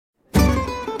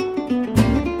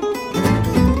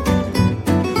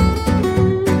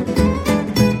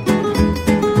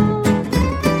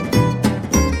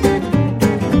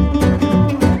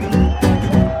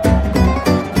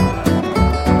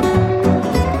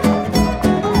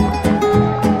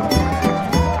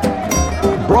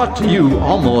brought to you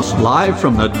almost live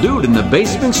from the Dude in the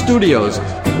Basement studios.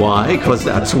 Why? Because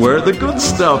that's where the good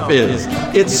stuff is.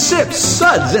 It's Sips,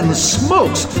 Suds, and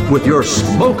Smokes with your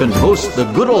smoking host, the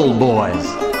good old boys.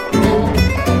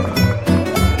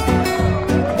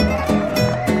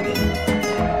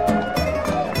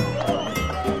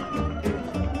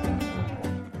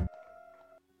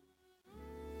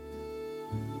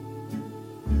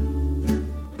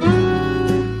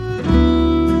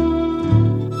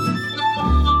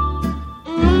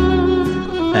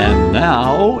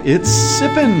 Now it's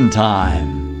sippin'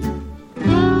 time.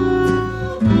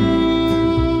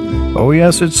 Oh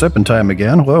yes, it's sippin' time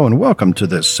again. Hello and welcome to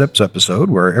this Sips episode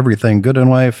where everything good in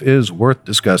life is worth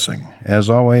discussing. As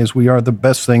always, we are the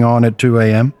best thing on at 2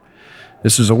 a.m.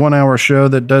 This is a 1 hour show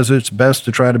that does its best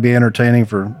to try to be entertaining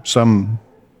for some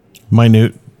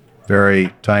minute,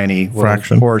 very tiny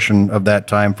fraction portion of that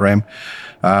time frame.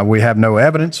 We have no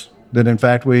evidence that in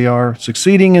fact we are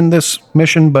succeeding in this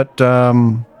mission, but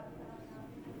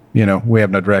we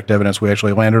have no direct evidence we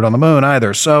actually landed on the moon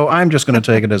either. So I'm just going to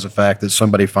take it as a fact that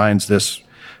somebody finds this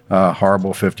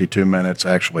horrible 52 minutes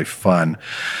actually fun.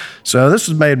 So this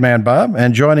is Made Man Bob,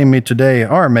 and joining me today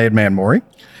are Made Man Maury.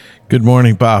 Good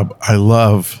morning, Bob. I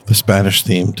love the Spanish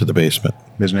theme to the basement.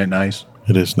 Isn't it nice?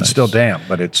 It is nice. It's still damp,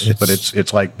 but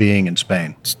it's like being in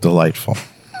Spain. It's delightful.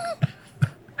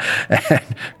 And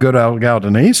good old gal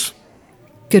Denise.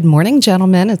 Good morning,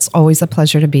 gentlemen. It's always a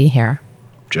pleasure to be here.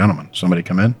 Gentlemen, somebody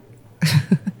come in.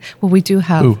 Well, we do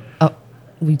have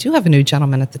a new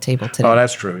gentleman at the table today. Oh,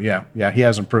 that's true. Yeah. He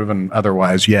hasn't proven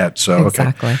otherwise yet. So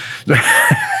exactly. Okay.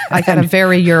 I got a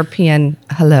very European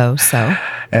hello. So.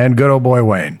 And good old boy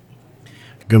Wayne.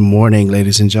 Good morning,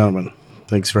 ladies and gentlemen.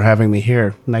 Thanks for having me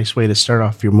here. Nice way to start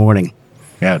off your morning.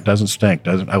 Yeah, it doesn't stink,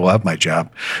 does it? I love my job.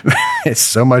 It's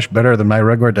so much better than my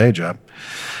regular day job.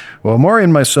 Well, Maury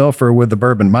and myself are with the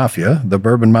Bourbon Mafia. The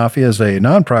Bourbon Mafia is a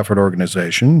nonprofit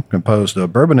organization composed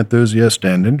of bourbon enthusiasts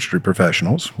and industry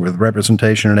professionals. With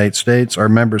representation in 8 states, our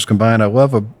members combine a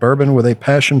love of bourbon with a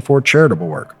passion for charitable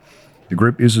work. The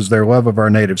group uses their love of our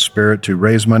native spirit to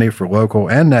raise money for local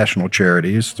and national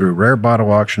charities through rare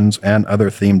bottle auctions and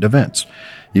other themed events.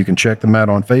 You can check them out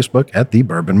on Facebook at the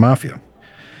Bourbon Mafia.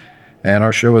 And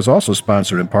our show is also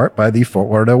sponsored in part by the Fort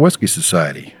Lauderdale Whiskey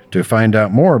Society. To find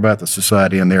out more about the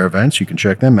Society and their events, you can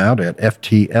check them out at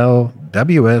ftlws.com.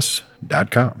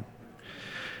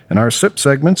 And our sip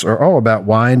segments are all about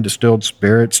wine, distilled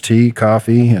spirits, tea,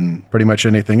 coffee, and pretty much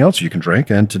anything else you can drink.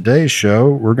 And today's show,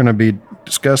 we're going to be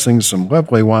discussing some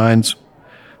lovely wines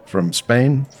from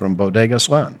Spain, from Bodega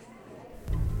Slan.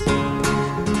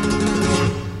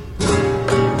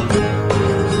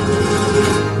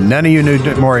 None of you knew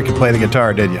Maury could play the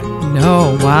guitar, did you?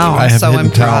 No, wow. I'm so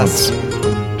impressed.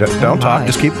 Don't talk,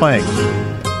 just keep playing.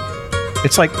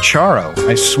 It's like Charo,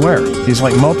 I swear. He's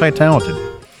like multi-talented.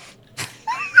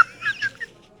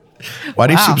 Why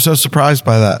do you seem so surprised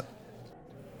by that?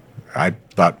 I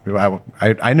thought,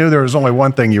 I knew there was only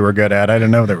one thing you were good at. I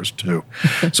didn't know there was 2.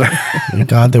 So, thank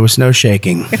God there was no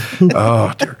shaking.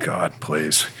 Oh, dear God,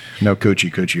 please. No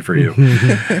Coochie Coochie for you.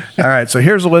 All right, so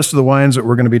here's a list of the wines that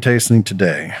we're going to be tasting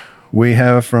today. We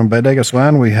have from Bodega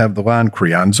Slan, we have the Lan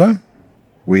Crianza.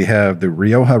 We have the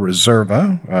Rioja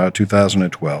Reserva,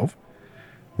 2012.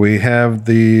 We have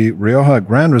the Rioja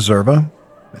Gran Reserva.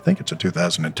 I think it's a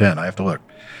 2010. I have to look.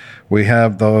 We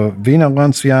have the Vina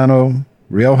Lanciano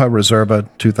Rioja Reserva,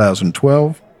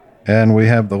 2012. And we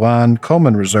have the Lan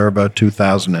Coleman Reserva,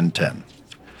 2010.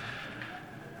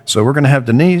 So we're going to have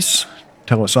Denise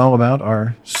tell us all about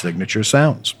our signature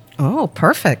sounds. Oh,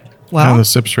 perfect. Well, and the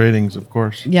Sips ratings, of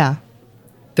course. Yeah.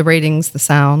 The ratings, the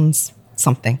sounds,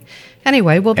 something.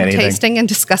 Anyway, we'll be tasting and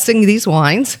discussing these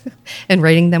wines and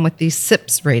rating them with these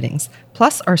Sips ratings,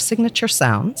 plus our signature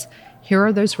sounds. Here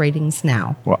are those ratings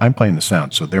now. Well, I'm playing the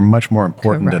sounds, so they're much more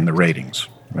important than the ratings.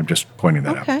 I'm just pointing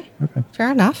that out. Okay. Fair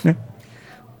enough. Yeah.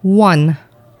 1.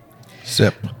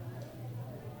 Sip.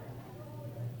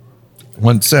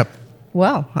 1 sip.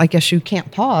 Well, I guess you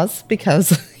can't pause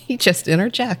because he just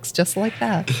interjects just like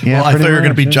that. Yeah, well, I thought you were going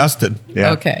to be Justin.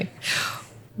 Yeah. Okay.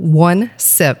 1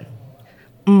 sip.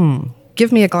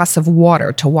 Give me a glass of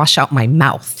water to wash out my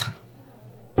mouth.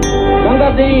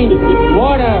 Gangazine,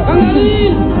 water.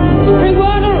 Gangazine, bring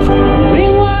water.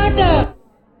 Bring water.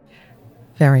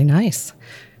 Very nice.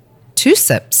 2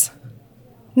 sips.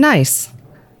 Nice.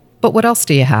 But what else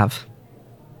do you have?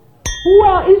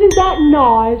 Well, isn't that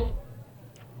nice?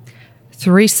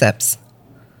 3 sips.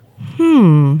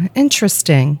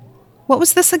 Interesting. What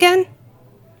was this again?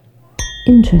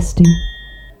 Interesting.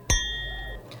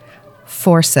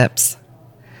 4 sips.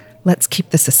 Let's keep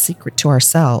this a secret to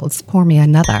ourselves. Pour me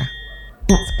another.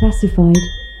 That's classified.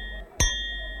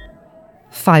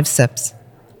 5 sips.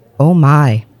 Oh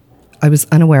my. I was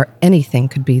unaware anything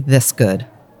could be this good.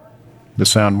 The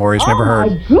sound Maury's never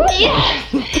heard.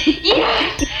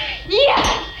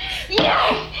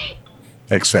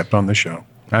 Except on the show.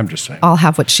 I'm just saying. I'll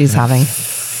have what she's having.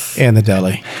 And the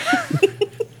deli.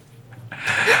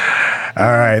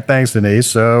 All right. Thanks, Denise.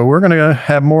 So we're going to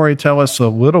have Maury tell us a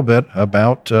little bit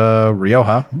about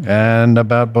Rioja and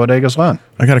about Bodegas Lan.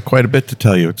 I got quite a bit to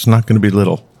tell you. It's not going to be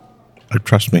little.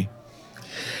 Trust me.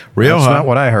 Rioja. That's not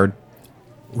what I heard.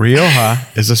 Rioja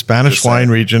is a Spanish wine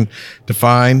region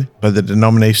defined by the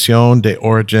Denominación de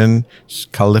Origen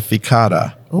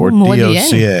Calificada, or muy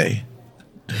DOCA.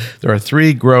 There are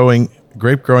 3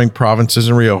 grape-growing provinces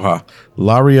in Rioja: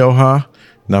 La Rioja,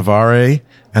 Navarre,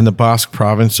 and the Basque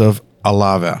province of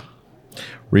Álava.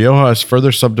 Rioja is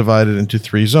further subdivided into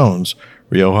 3 zones: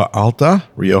 Rioja Alta,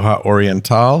 Rioja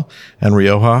Oriental, and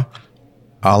Rioja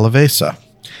Alavesa.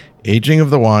 Aging of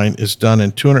the wine is done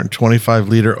in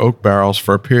 225-liter oak barrels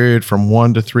for a period from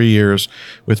 1 to 3 years,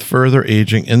 with further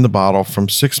aging in the bottle from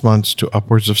 6 months to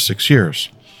upwards of 6 years.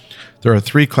 There are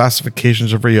 3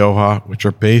 classifications of Rioja, which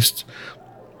are based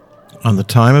on the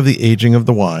time of the aging of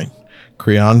the wine: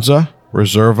 Crianza,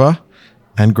 Reserva,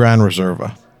 and Gran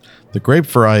Reserva. The grape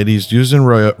varieties used in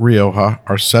Rioja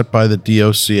are set by the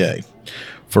DOCA.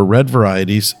 For red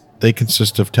varieties, they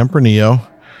consist of Tempranillo,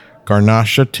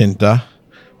 Garnacha Tinta,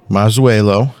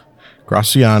 Mazuelo,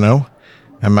 Graciano,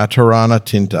 and Maturana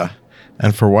Tinta.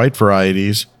 And for white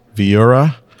varieties,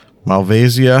 Viura,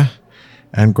 Malvasia,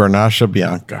 and Garnacha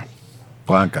Bianca.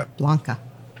 Blanca.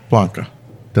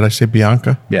 Did I say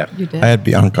Bianca? Yeah. You did. I had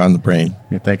Bianca on the brain.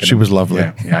 You're thinking She was lovely.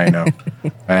 Yeah, I know.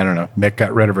 I don't know. Nick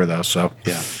got rid of her, though, so.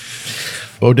 Yeah.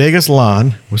 Bodegas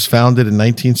Lan was founded in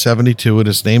 1972 and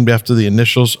is named after the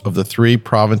initials of the 3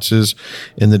 provinces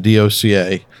in the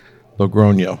DOCA,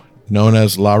 Logroño, known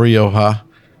as La Rioja,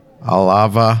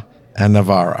 Álava, and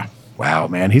Navarra. Wow,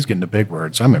 man, he's getting the big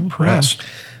words. I'm impressed.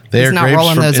 They He's are not grapes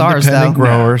rolling from those R's, independent though.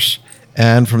 growers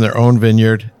and from their own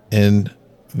vineyard in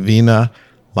Vina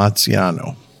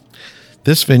Lanciano.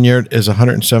 This vineyard is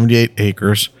 178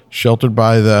 acres, sheltered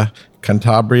by the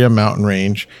Cantabria mountain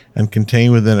range and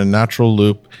contained within a natural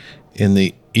loop in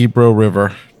the Ebro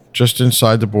River, just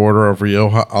inside the border of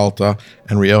Rioja Alta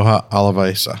and Rioja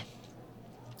Alavesa.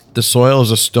 The soil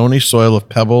is a stony soil of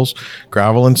pebbles,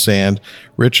 gravel, and sand,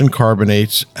 rich in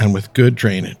carbonates and with good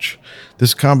drainage.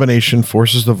 This combination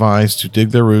forces the vines to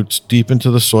dig their roots deep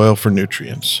into the soil for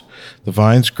nutrients. The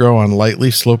vines grow on lightly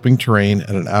sloping terrain at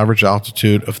an average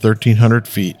altitude of 1,300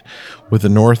 feet, with a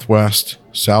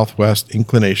northwest-southwest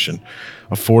inclination,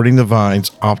 affording the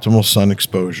vines optimal sun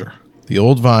exposure. The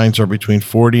old vines are between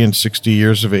 40 and 60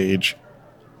 years of age,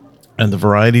 and the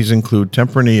varieties include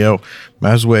Tempranillo,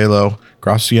 Mazuelo,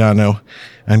 Graciano,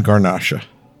 and Garnacha.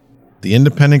 The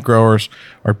independent growers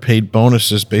are paid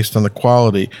bonuses based on the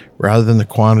quality rather than the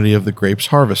quantity of the grapes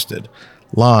harvested.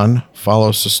 Lan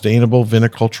follows sustainable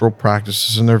vinicultural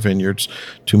practices in their vineyards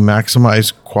to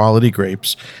maximize quality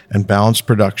grapes and balance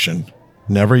production,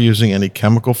 never using any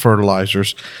chemical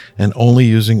fertilizers and only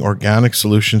using organic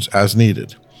solutions as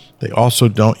needed. They also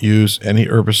don't use any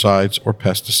herbicides or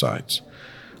pesticides.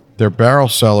 Their barrel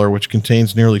cellar, which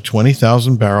contains nearly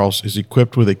 20,000 barrels, is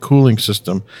equipped with a cooling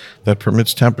system that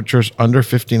permits temperatures under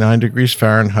 59 degrees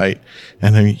Fahrenheit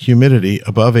and a humidity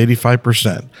above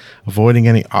 85%, avoiding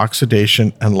any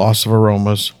oxidation and loss of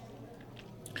aromas.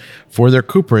 For their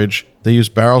cooperage, they use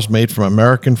barrels made from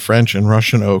American, French, and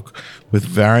Russian oak with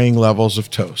varying levels of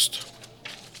toast.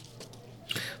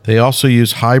 They also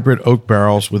use hybrid oak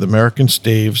barrels with American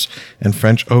staves and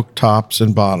French oak tops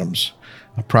and bottoms,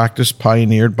 a practice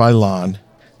pioneered by Lan,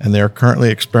 and they are currently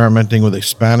experimenting with a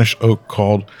Spanish oak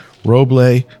called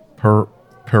Roble Perenneco.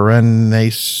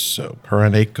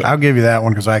 I'll give you that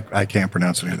one because I can't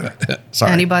pronounce any of that.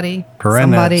 Sorry. Anybody?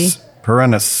 Somebody?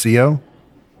 Perennecio?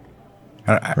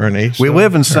 Perenneco? We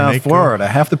live in South Florida.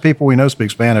 Half the people we know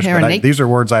speak Spanish, but these are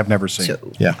words I've never seen.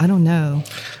 Yeah. I don't know.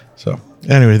 So,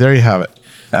 anyway, there you have it.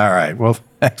 All right. Well,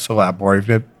 thanks a lot, Maury.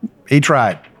 He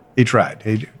tried.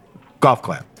 Golf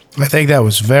clap. I think that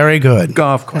was very good.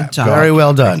 Golf clap. Good job. Very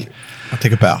well done. I'll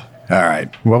take a bow. All right.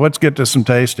 Well, let's get to some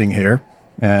tasting here.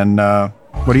 And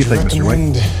what do you think, Mr. Wick?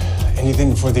 Recommend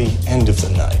anything for the end of the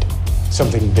night.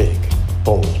 Something big,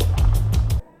 bold.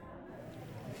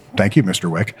 Thank you,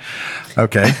 Mr. Wick.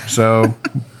 Okay, so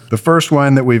the first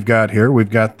wine that we've got here, we've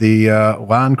got the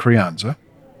Lan Crianza.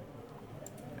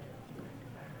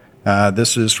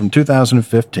 This is from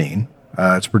 2015.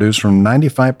 It's produced from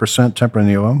 95%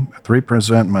 Tempranillo,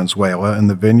 3% Manzuela in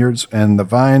the vineyards, and the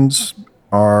vines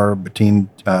are between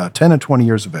 10 and 20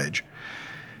 years of age.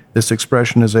 This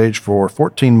expression is aged for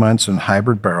 14 months in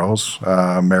hybrid barrels,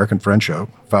 American French oak,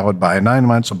 followed by 9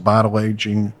 months of bottle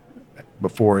aging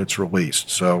before it's released.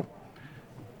 So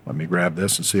let me grab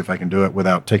this and see if I can do it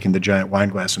without taking the giant wine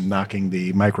glass and knocking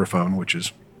the microphone, which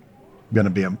is going to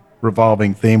be a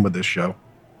revolving theme with this show.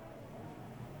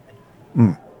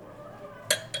 Well,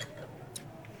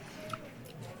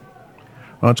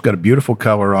 it's got a beautiful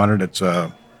color on it. It's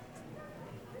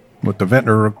what the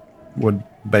vintner would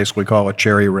basically call a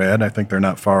cherry red. I think they're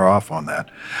not far off on that.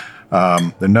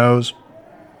 The nose,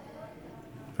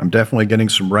 I'm definitely getting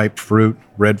some ripe fruit,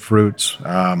 red fruits.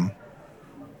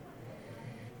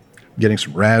 Getting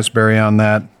some raspberry on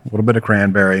that, a little bit of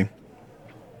cranberry.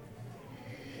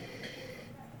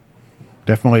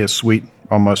 Definitely a sweet,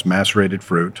 almost macerated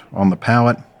fruit. On the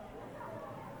palate,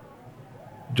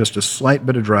 just a slight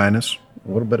bit of dryness,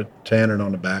 a little bit of tannin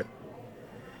on the back.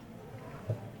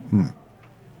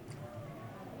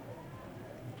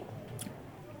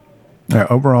 Yeah,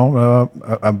 overall,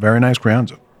 a very nice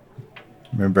Crianza.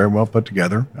 Very well put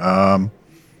together. I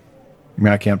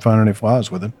can't find any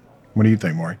flaws with it. What do you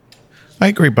think, Maury? I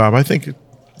agree, Bob. I think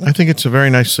it's a very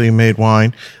nicely made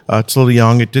wine. It's a little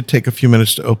young. It did take a few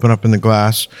minutes to open up in the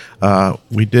glass.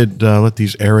 We did let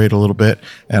these aerate a little bit,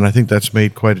 and I think that's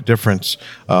made quite a difference.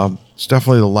 It's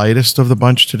definitely the lightest of the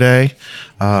bunch today.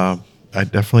 I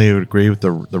definitely would agree with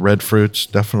the red fruits.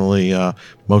 Definitely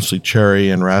mostly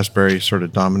cherry and raspberry sort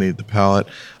of dominated the palate.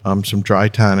 Some dry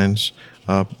tannins,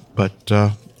 but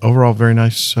overall very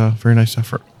nice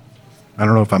effort. I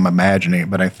don't know if I'm imagining it,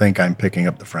 but I think I'm picking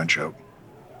up the French oak.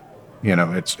 You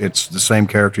know, it's the same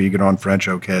character you get on French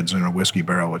oak heads in a whiskey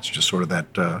barrel. It's just sort of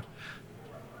that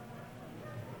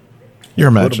You're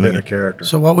little imagining bit of it. character.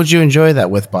 So what would you enjoy that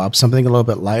with, Bob? Something a little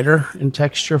bit lighter in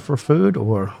texture for food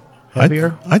or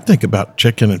heavier? I think about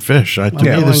chicken and fish. I'm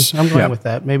going with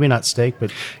that. Maybe not steak,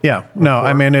 but Yeah, no,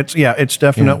 I mean it's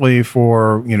definitely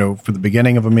for for the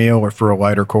beginning of a meal or for a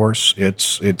lighter course.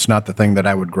 It's not the thing that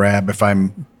I would grab if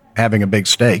I'm having a big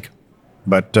steak,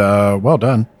 but well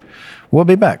done. We'll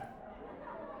be back.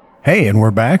 Hey, and we're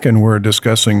back, and we're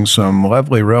discussing some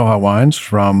lovely Rioja wines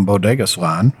from Bodega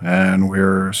Slan, and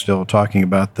we're still talking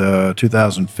about the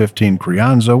 2015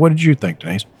 Crianza. What did you think,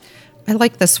 Denise? I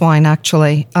like this wine,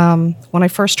 actually. When I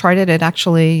first tried it, it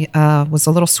actually was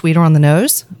a little sweeter on the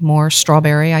nose, more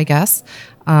strawberry, I guess.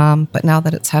 But now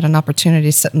that it's had an opportunity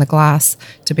to sit in the glass,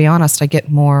 to be honest, I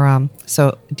get more,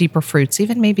 deeper fruits,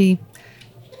 even maybe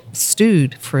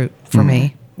stewed fruit for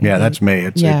me. Yeah, that's me.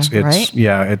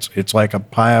 It's like a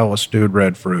pile of stewed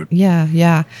red fruit.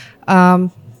 Yeah.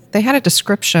 They had a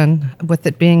description with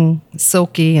it being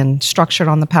silky and structured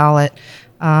on the palate.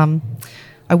 I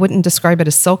wouldn't describe it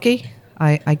as silky.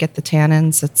 I get the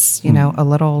tannins. It's, a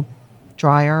little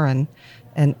drier and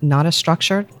not as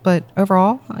structured, but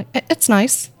overall, it's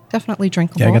nice. Definitely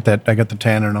drinkable. Yeah, I got the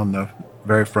tannin on the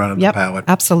very front of the palate.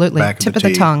 Absolutely. Back Tip of the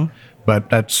teeth. tongue.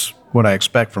 But that's what I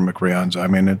expect from a Crianza. I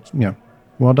mean, it's,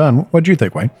 well done. What do you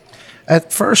think, Wayne?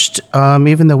 at first,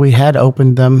 even though we had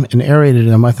opened them and aerated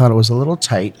them, I thought it was a little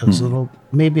tight. It was a little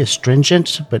maybe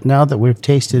astringent, but now that we've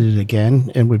tasted it again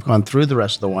and we've gone through the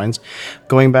rest of the wines,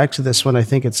 going back to this one, I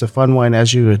think it's a fun wine,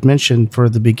 as you had mentioned, for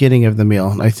the beginning of the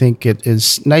meal. I think it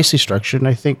is nicely structured, and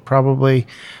I think probably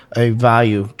a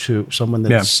value to someone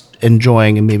that's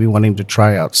enjoying and maybe wanting to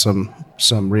try out some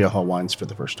Rioja wines for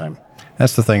the first time.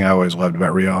 That's the thing I always loved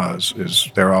about Riojas is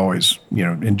they're always,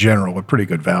 in general, a pretty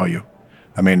good value.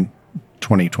 I mean,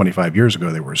 20, 25 years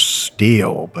ago, they were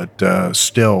steel, but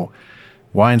still,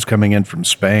 wines coming in from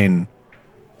Spain,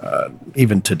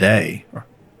 even today,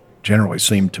 generally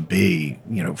seem to be,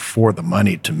 for the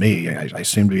money to me. I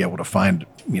seem to be able to find,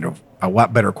 a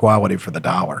lot better quality for the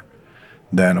dollar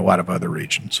than a lot of other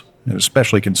regions. And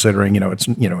especially considering,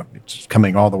 it's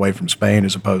coming all the way from Spain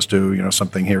as opposed to,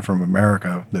 something here from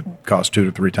America that costs 2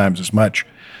 to 3 times as much.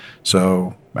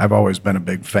 So I've always been a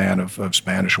big fan of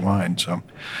Spanish wine. So,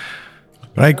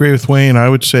 but I agree with Wayne. I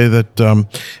would say that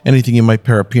anything you might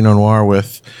pair a Pinot Noir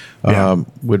with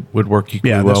would work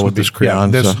equally well with this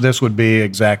Crianza. Yeah, this would be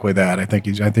exactly that. I think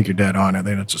you're dead on. I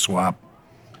think it's a swap.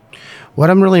 What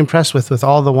I'm really impressed with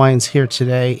all the wines here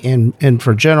today and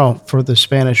for the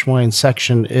Spanish wine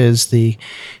section is the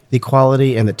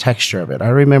quality and the texture of it. I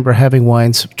remember having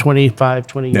wines 20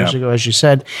 years ago, as you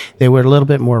said, they were a little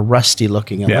bit more rusty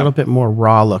looking, a little bit more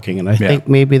raw looking. And I think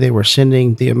maybe they were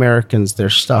sending the Americans their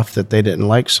stuff that they didn't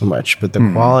like so much, but the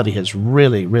quality has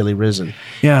really, really risen.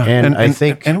 Yeah. And I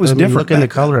think it was different. Looking at the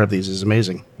color of these is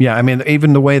amazing. Yeah. I mean,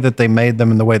 even the way that they made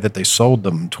them and the way that they sold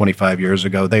them 25 years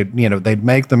ago, they'd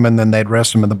make them and then they'd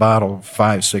rest them in the bottle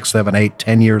 5, 6, 7, 8,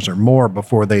 10 years or more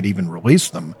before they'd even release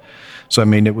them. So, I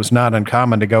mean, it was not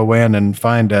uncommon to go in and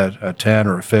find a 10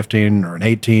 or a 15 or an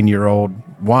 18-year-old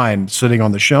wine sitting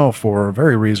on the shelf for a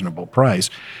very reasonable price.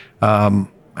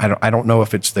 I don't know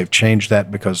if they've changed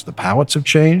that because the palates have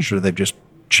changed, or they've just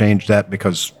changed that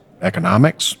because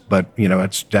economics. But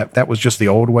that was just the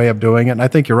old way of doing it. And I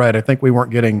think you're right. I think we weren't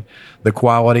getting the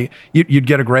quality. You'd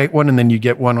get a great one, and then you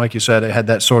get one, like you said, it had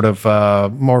that sort of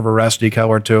more of a rusty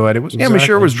color to it. It was, Exactly. I'm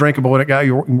sure it was drinkable and it got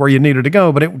you where you needed to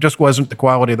go, but it just wasn't the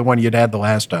quality of the one you'd had the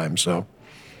last time. So,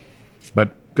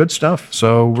 but good stuff.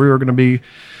 So we were going to be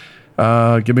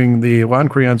giving the Juan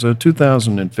Crianza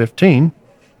 2015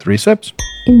 3 sips.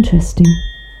 Interesting.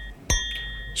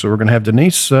 So we're going to have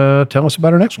Denise tell us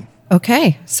about our next one.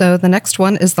 Okay, so the next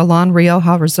one is the Lon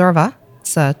Rioja Reserva.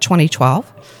 It's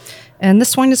 2012. And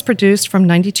this wine is produced from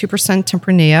 92%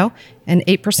 Tempranillo and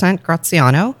 8%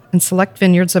 Graziano in select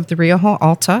vineyards of the Rioja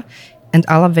Alta and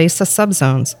Alavesa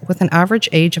subzones with an average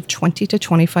age of 20 to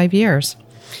 25 years.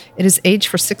 It is aged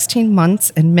for 16 months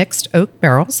in mixed oak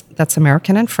barrels, that's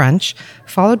American and French,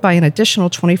 followed by an additional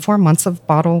 24 months of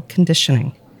bottle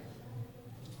conditioning.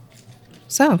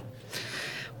 So,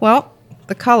 well,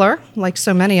 the color, like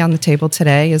so many on the table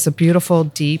today, is a beautiful,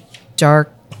 deep,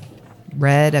 dark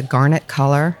red, a garnet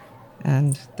color,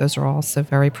 and those are also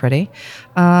very pretty.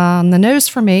 The nose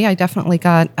for me, I definitely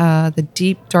got the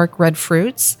deep, dark red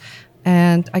fruits,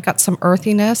 and I got some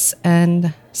earthiness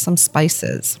and some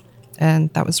spices, and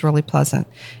that was really pleasant.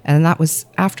 And that was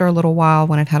after a little while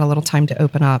when it had a little time to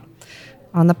open up.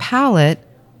 On the palate,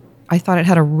 I thought it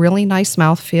had a really nice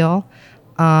mouthfeel.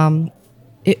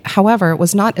 However, it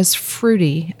was not as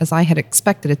fruity as I had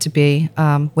expected it to be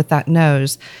with that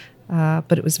nose,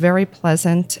 but it was very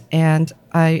pleasant, and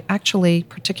I actually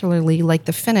particularly liked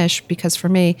the finish because for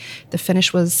me, the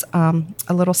finish was a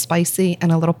little spicy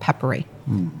and a little peppery,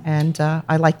 and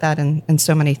I like that in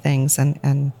so many things,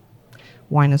 and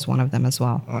wine is one of them as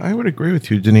well. I would agree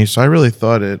with you, Denise. I really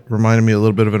thought it reminded me a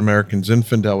little bit of an American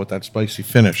Zinfandel with that spicy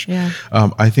finish. Yeah.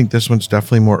 I think this one's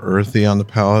definitely more earthy on the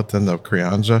palate than the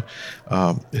Crianza.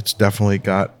 It's definitely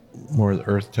got more of the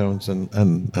earth tones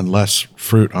and less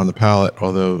fruit on the palate,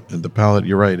 although the palate,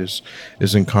 you're right, is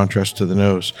in contrast to the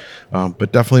nose.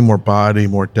 But definitely more body,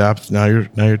 more depth. Now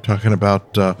you're talking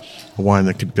about a wine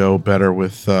that could go better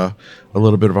with a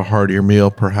little bit of a heartier meal,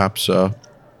 perhaps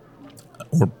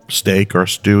or steak or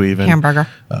stew even. Hamburger.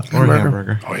 Or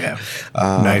hamburger. Oh, yeah.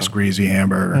 Nice, greasy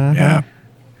hamburger. Yeah.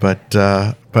 But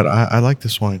I like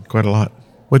this wine quite a lot.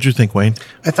 What'd you think, Wayne?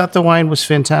 I thought the wine was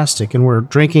fantastic, and we're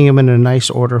drinking them in a nice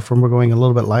order from we're going a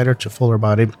little bit lighter to fuller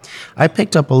bodied. I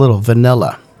picked up a little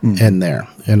vanilla in there,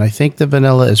 and I think the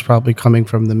vanilla is probably coming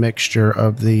from the mixture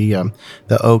of the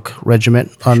oak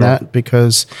regiment on that,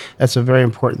 because that's a very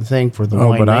important thing for the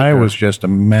wine. Oh, but I maker. was just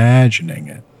imagining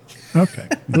it. Okay.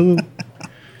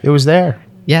 It was there.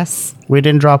 Yes. We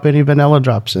didn't drop any vanilla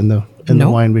drops in the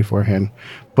wine beforehand,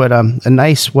 but a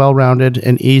nice, well-rounded,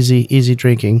 and easy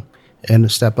drinking, and a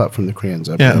step up from the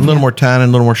Crianza. Yeah, a little more tannin,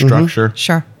 a little more structure.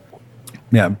 Sure.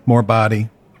 Yeah, more body,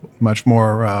 much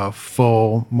more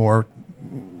full, more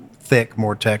thick,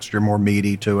 more texture, more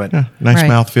meaty to it. Yeah, nice Right.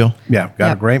 Got mouthfeel. a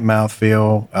Yep. great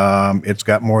mouthfeel. It's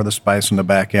got more of the spice in the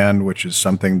back end, which is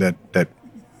something that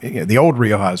the old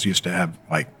Riojas used to have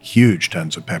like huge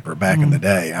tons of pepper back in the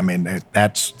day. I mean,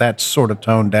 that's sort of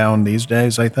toned down these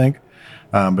days, I think.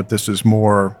 But this is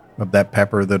more of that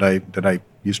pepper that I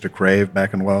used to crave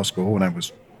back in law school when I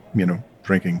was,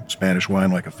 drinking Spanish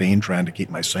wine like a fiend, trying to keep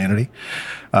my sanity.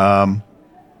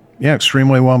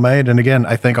 Extremely well made. And again,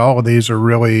 I think all of these are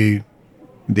really,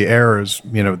 the errors,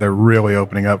 they're really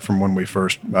opening up from when we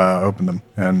first opened them.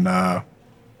 And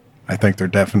I think they're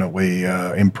definitely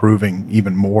improving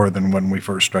even more than when we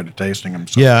first started tasting them.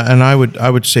 So. Yeah, and I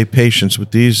would say patience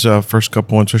with these first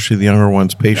couple ones, especially the younger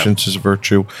ones. Patience is a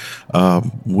virtue.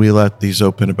 We let these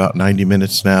open about 90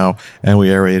 minutes now, and we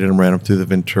aerated them, ran them through the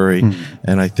Venturi,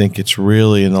 and I think it's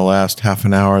really in the last half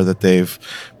an hour that they've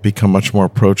become much more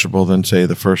approachable than, say,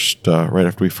 the first right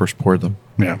after we first poured them.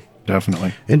 Yeah.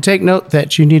 Definitely. And take note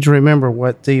that you need to remember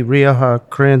what the Rioja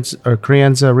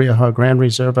Crianza Rioja Gran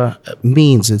Reserva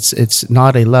means. It's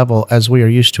not a level as we are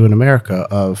used to in America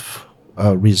of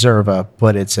Reserva,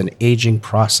 but it's an aging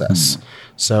process.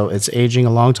 So it's aging a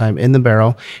long time in the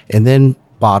barrel and then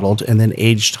bottled and then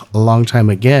aged a long time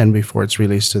again before it's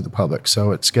released to the public.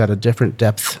 So it's got a different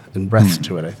depth and breadth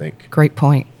to it, I think. Great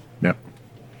point. Yep.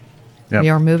 We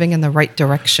are moving in the right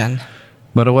direction.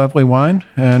 But a lovely wine,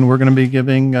 and we're going to be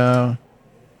giving. What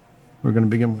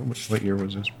year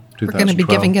was this? 2012. We're going to be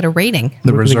giving it a rating.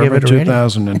 The We're gonna give Reserva it a rating.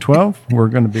 2012. We're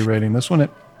going to be rating this one at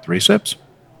 3 sips.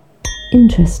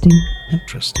 Interesting.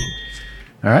 Interesting.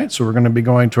 All right, so we're going to be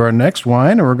going to our next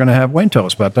wine, and we're going to have Wayne tell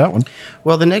us about that one.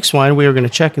 Well, the next wine, we were going to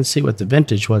check and see what the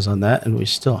vintage was on that, and we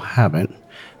still haven't.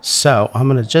 So I'm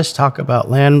going to just talk about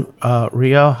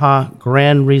Rioja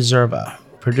Gran Reserva,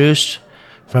 produced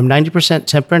from 90%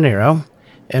 Tempranillo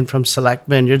and from select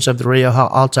vineyards of the Rioja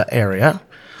Alta area.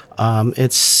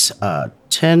 It's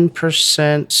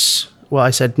 10%, well, I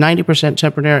said 90%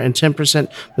 Tempranillo and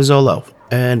 10% Mazzolo.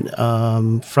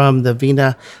 And from the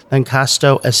Vina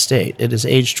Lancasto estate. It is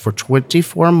aged for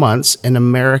 24 months in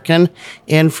American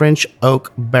and French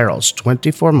oak barrels.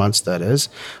 24 months, that is,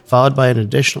 followed by an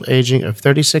additional aging of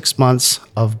 36 months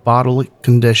of bottle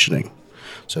conditioning.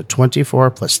 So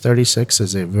 24 plus 36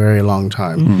 is a very long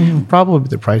time. Mm-hmm. Probably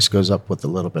the price goes up with a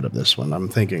little bit of this one, I'm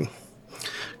thinking.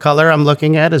 Color I'm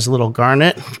looking at is a little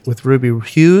garnet with ruby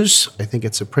hues. I think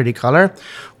it's a pretty color.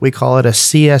 We call it a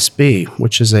CSB,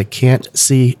 which is a can't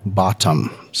see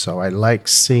bottom. So I like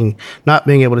not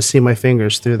being able to see my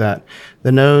fingers through that.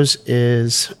 The nose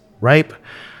is ripe,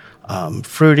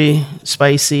 fruity,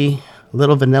 spicy,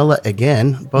 little vanilla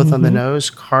again, both on the nose,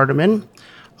 cardamom,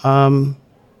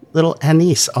 little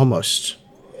anise almost.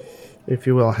 If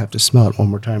you will, I'll have to smell it one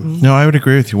more time. No, I would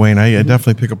agree with you, Wayne. I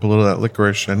definitely pick up a little of that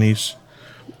licorice anise.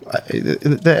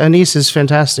 The anise is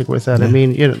fantastic with that. Yeah. I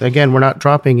mean, again, we're not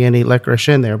dropping any licorice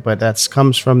in there, but that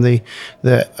comes from the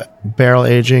barrel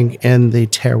aging and the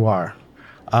terroir.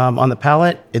 On the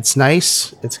palate, it's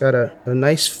nice. It's got a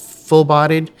nice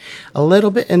full-bodied, a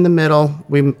little bit in the middle.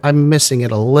 I'm missing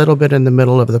it a little bit in the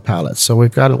middle of the palate. So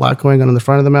we've got a lot going on in the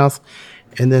front of the mouth,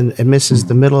 and then it misses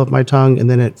the middle of my tongue, and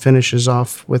then it finishes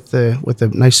off with a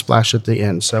nice splash at the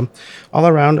end. So all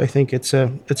around, I think it's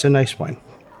a nice wine.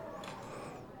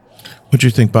 What do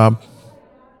you think, Bob?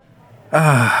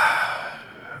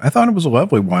 I thought it was a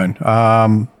lovely wine.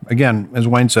 Again, as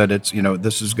Wayne said, it's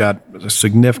this has got a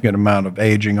significant amount of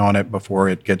aging on it before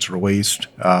it gets released.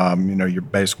 You're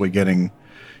basically getting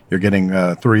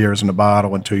 3 years in the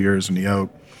bottle and 2 years in the oak.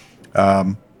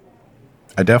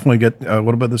 I definitely get a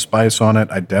little bit of the spice on it.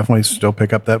 I definitely still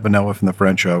pick up that vanilla from the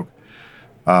French oak.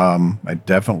 I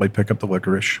definitely pick up the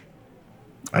licorice.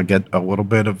 I get a little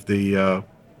bit of the.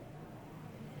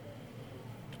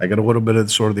 I get a little bit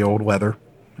of sort of the old leather.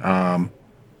 I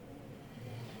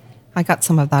got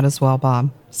some of that as well, Bob.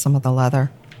 Some of the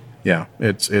leather. Yeah,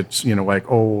 it's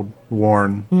like old,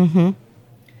 worn. Mm-hmm.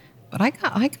 But I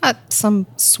got some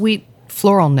sweet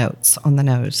floral notes on the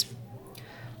nose.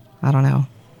 I don't know.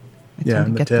 I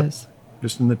in the tip. Those.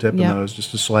 Just in the tip of the nose,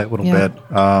 just a slight little bit.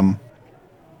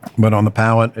 But on the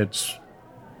palate, it's.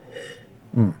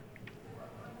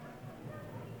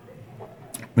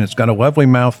 It's got a lovely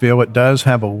mouthfeel. It does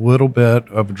have a little bit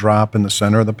of a drop in the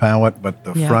center of the palate, but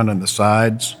the front and the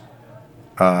sides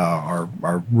are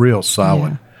real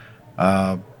solid.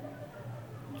 Yeah.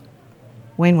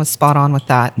 Wayne was spot on with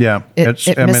that. Yeah. It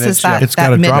misses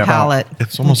that mid-palate.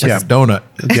 It's almost like a donut.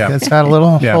 It's got a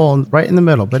little hole right in the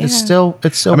middle, but it's still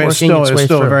working its way through. It's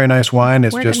still a very nice wine.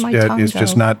 It's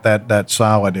just not that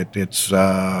solid. It's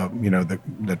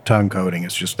the tongue coating.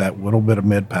 It's just that little bit of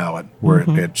mid-palate where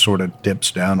it sort of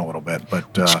dips down a little bit.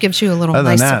 But which gives you a little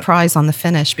nice surprise on the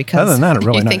finish because other than that,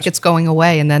 really you think it's going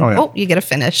away and then you get a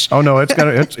finish. Oh no, it's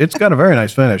got a very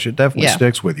nice finish. It definitely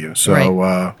sticks with you.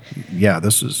 So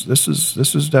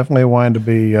this is definitely a wine to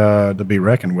be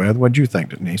reckoned with. What do you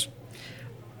think, Denise?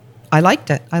 I liked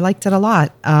it. I liked it a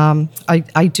lot.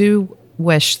 I do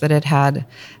wish that it had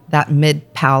that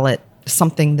mid-palate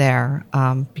something there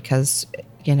because,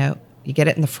 you get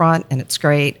it in the front and it's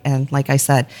great. And like I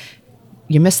said,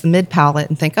 you miss the mid-palate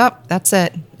and think, oh, that's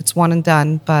it. It's one and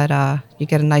done. But you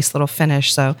get a nice little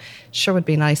finish. So sure would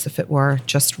be nice if it were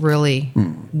just really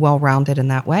well-rounded in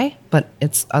that way. But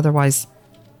it's otherwise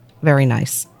very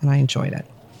nice, and I enjoyed it.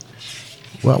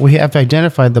 Well, we have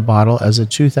identified the bottle as a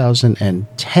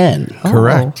 2010.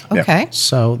 Correct. Okay.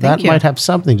 So that might have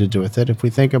something to do with it. If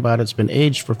we think about it, it's been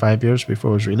aged for 5 years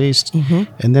before it was released.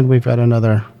 Mm-hmm. And then we've got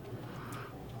another,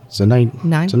 it's a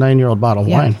 9-year-old bottle of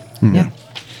wine. Mm-hmm. Yeah.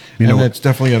 And it's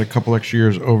definitely got a couple extra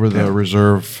years over the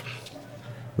Reserva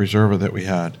that we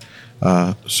had.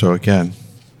 So again,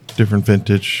 different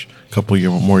vintage, a couple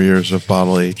more years of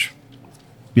bottle age.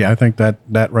 Yeah, I think that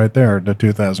right there, the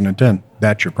 2010,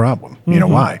 that's your problem. You know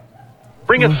why?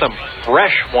 Bring us some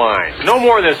fresh wine. No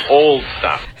more of this old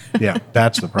stuff. Yeah,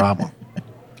 that's the problem.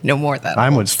 No more of that.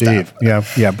 I'm with Steve.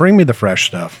 Stuff. Yeah, bring me the fresh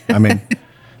stuff. I mean,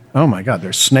 oh my God,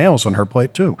 there's snails on her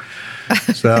plate too.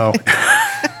 So.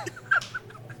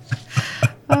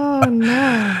 Oh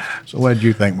no. So what did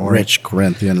you think, Maury? Rich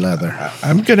Corinthian leather.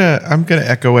 I'm gonna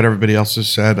echo what everybody else has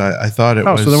said. I thought it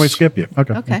was. Oh, so then we skip you.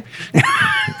 Okay.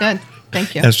 Good.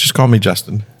 Thank you. Yes, just call me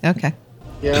Justin. Okay.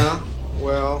 Yeah,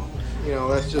 well, You know,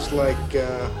 that's just like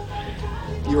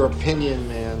your opinion,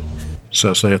 man.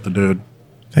 So saith the dude.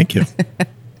 Thank you.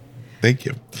 Thank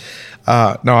you.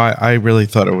 No, I really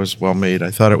thought it was well made.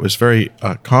 I thought it was very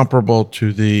comparable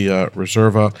to the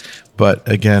Reserva, but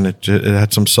again, it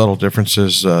had some subtle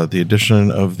differences. The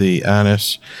addition of the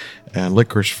anise and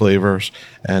licorice flavors,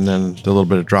 and then the little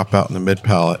bit of dropout in the mid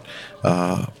palate.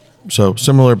 So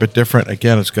similar but different.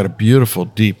 Again, it's got a beautiful,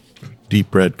 deep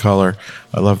red color.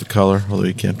 I love the color, although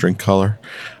you can't drink color.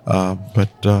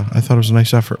 But I thought it was a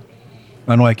nice effort.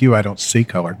 Unlike you, I don't see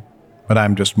color, but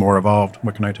I'm just more evolved.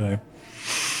 What can I tell you?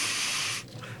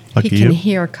 Lucky he can you.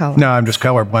 hear color. No, I'm just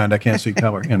colorblind. I can't see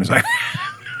color. And it's like,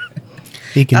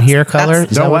 He can hear color. Is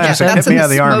that Don't what you laugh. said? Get me out of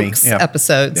the army. Smokes Yeah.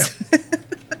 episodes.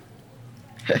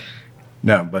 Yeah.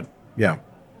 No, but yeah,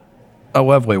 a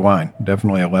lovely wine.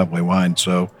 Definitely a lovely wine.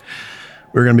 So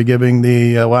we're going to be giving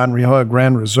the La Rioja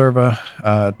Gran Reserva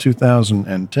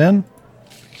 2010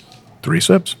 3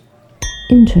 sips.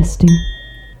 Interesting.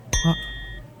 Well,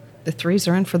 the threes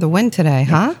are in for the win today,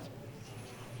 huh?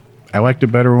 I liked it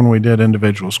better when we did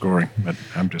individual scoring, but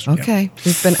I'm just Okay.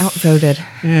 We've been outvoted.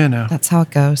 Yeah, no. That's how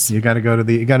it goes. You got to go to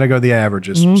the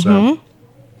averages. So,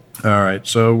 all right.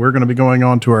 So we're going to be going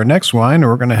on to our next wine, and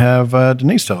we're going to have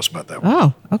Denise tell us about that one.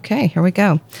 Oh, okay. Here we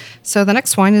go. So the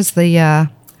next wine is the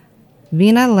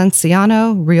Vina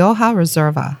Lanciano Rioja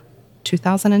Reserva,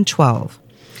 2012.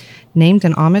 Named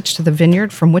in homage to the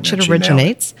vineyard from which it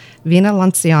originates, Vina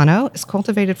Lanciano is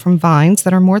cultivated from vines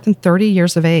that are more than 30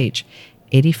 years of age,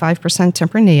 85%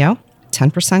 Tempranillo,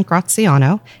 10%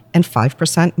 Graziano, and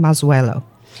 5% Mazuelo.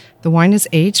 The wine is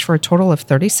aged for a total of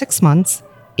 36 months,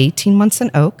 18 months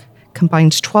in oak,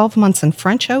 combines 12 months in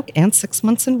French oak and 6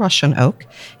 months in Russian oak,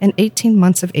 and 18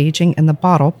 months of aging in the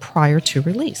bottle prior to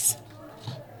release.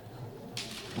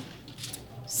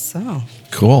 So,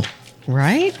 Cool.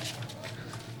 right?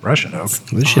 Russian oak.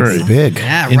 This should be big.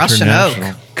 Yeah, Russian oak.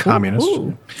 International. Communist.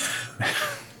 Ooh.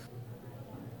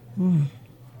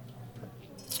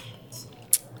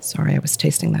 Sorry, I was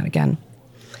tasting that again.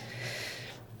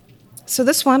 So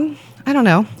this one, I don't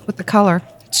know, with the color,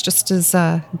 it's just as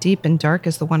deep and dark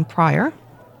as the one prior,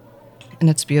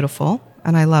 and it's beautiful.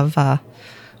 And I love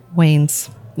Wayne's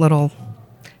little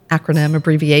acronym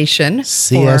abbreviation.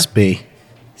 CSB.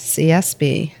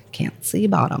 CSB, can't see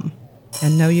bottom.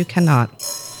 And no, you cannot.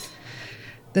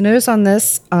 The nose on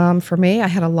this, for me, I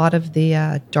had a lot of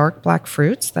the dark black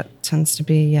fruits. That tends to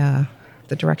be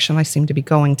the direction I seem to be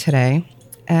going today.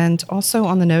 And also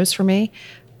on the nose for me,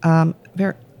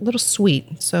 very little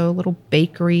sweet, so a little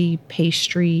bakery,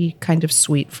 pastry kind of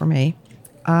sweet for me.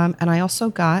 And I also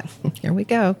got, here we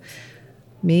go,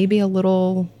 maybe a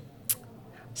little,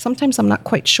 sometimes I'm not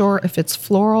quite sure if it's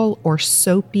floral or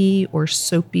soapy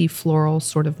floral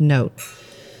sort of note.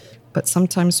 But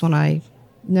sometimes when I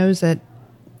nose it,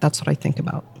 that's what I think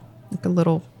about, like a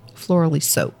little florally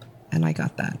soap. And I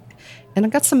got that. And I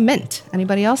got some mint.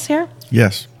 Anybody else here?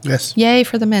 Yes. Yes. Yay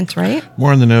for the mint, right?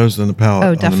 More on the nose than the palate. Oh,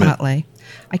 on the mint. definitely.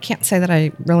 I can't say that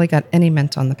I really got any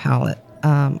mint on the palate.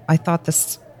 I thought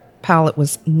this palate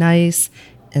was nice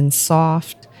and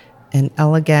soft and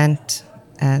elegant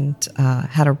and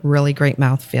had a really great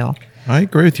mouthfeel. I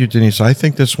agree with you, Denise. I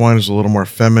think this wine is a little more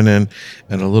feminine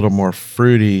and a little more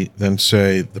fruity than,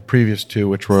 say, the previous two,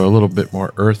 which were a little bit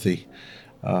more earthy.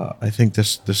 I think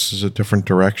this is a different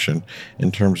direction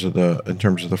in terms of the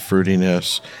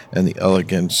fruitiness and the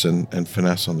elegance and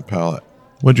finesse on the palate.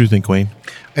 What do you think, Wayne?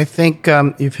 I think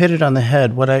you've hit it on the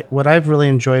head. What I've really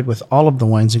enjoyed with all of the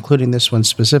wines, including this one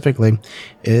specifically,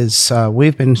 is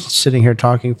we've been sitting here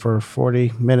talking for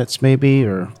 40 minutes maybe,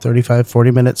 or 35,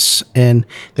 40 minutes, and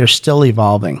they're still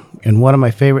evolving. And one of my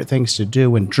favorite things to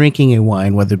do when drinking a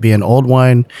wine, whether it be an old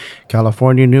wine,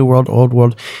 California, New World, Old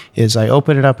World, is I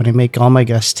open it up and I make all my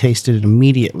guests taste it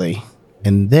immediately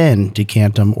and then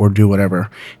decant them or do whatever.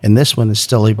 And this one is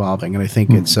still evolving, and I think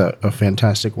it's a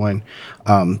fantastic wine.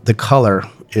 The color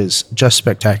is just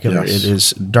spectacular. Yes. It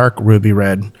is dark ruby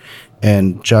red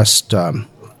and just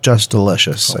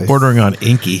delicious. Bordering on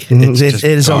inky. It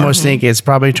is almost inky. It's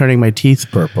probably turning my teeth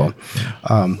purple.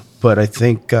 But I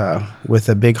think with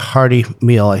a big hearty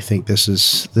meal, I think this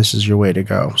is your way to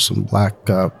go. Some black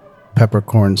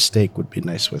peppercorn steak would be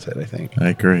nice with it, I think. I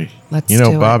agree. Let's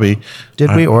do it. Bobby,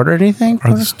 Did we order anything?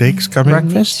 are the steaks coming?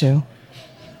 Breakfast? Me too.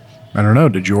 I don't know.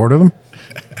 Did you order them?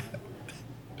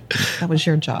 That was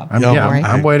your job.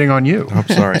 I'm waiting on you. I'm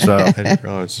sorry. So I didn't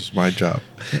realize this is my job.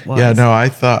 It was. Yeah, no,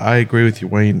 I agree with you,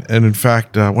 Wayne. And in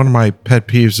fact, one of my pet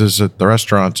peeves is at the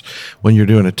restaurants, when you're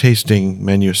doing a tasting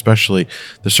menu especially,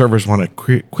 the servers want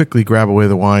to quickly grab away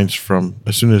the wines from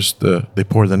as soon as they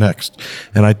pour the next.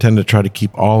 And I tend to try to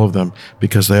keep all of them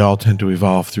because they all tend to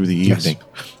evolve through the evening.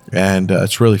 And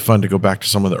it's really fun to go back to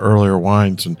some of the earlier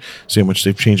wines and see how much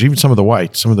they've changed. Even some of the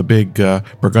whites, some of the big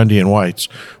Burgundian whites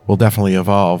will definitely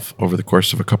evolve over the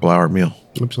course of a couple-hour meal.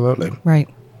 Absolutely. Right.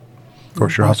 Of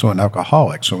course, you're also an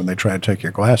alcoholic, so when they try to take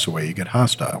your glass away, you get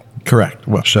hostile. Correct.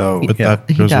 Well, So, but yeah. that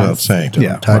goes without saying.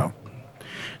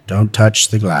 Don't touch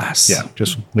the glass. Yeah,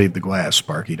 just leave the glass,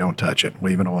 Sparky. Don't touch it.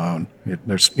 Leave it alone.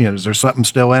 Is there something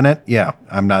still in it? Yeah,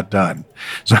 I'm not done.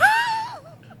 So,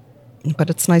 But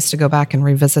it's nice to go back and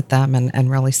revisit them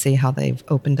and really see how they've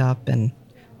opened up. And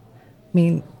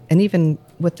and even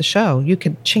with the show, you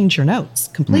could change your notes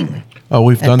completely. Oh,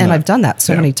 we've done that. And I've done that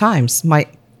so Yeah. many times. My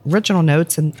original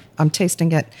notes, and I'm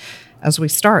tasting it as we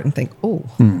start and think, oh,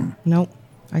 nope,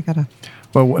 I got to.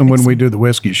 well, and when we do the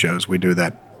whiskey shows, we do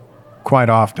that quite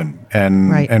often, and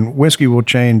Right. and whiskey will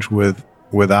change with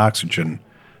oxygen,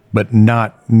 but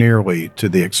not nearly to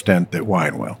the extent that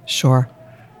wine will. Sure.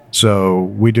 So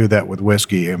we do that with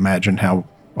whiskey. Imagine how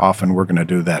often we're going to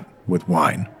do that with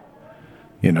wine.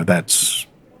 That's,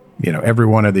 every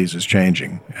one of these is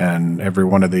changing, and every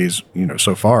one of these,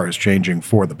 so far is changing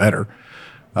for the better.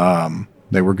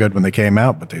 They were good when they came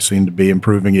out, but they seem to be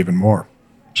improving even more.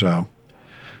 So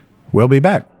we'll be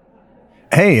back.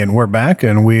 Hey, and we're back,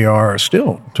 and we are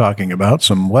still talking about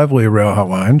some lovely Rioja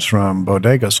wines from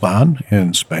Bodega Slan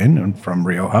in Spain and from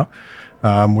Rioja.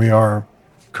 We are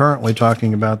currently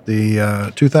talking about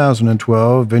the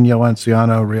 2012 Viña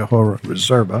Lanciano Rioja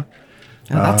Reserva.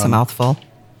 Oh, that's a mouthful.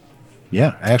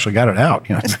 Yeah, I actually got it out.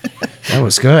 That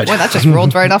was good. Boy, that just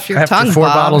rolled right off your After tongue, 4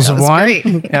 Bob. bottles That of was wine?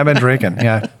 great. I've been drinking,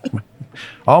 yeah.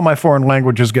 All my foreign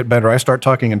languages get better. I start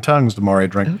talking in tongues the more I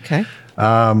drink. Okay.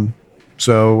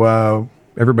 So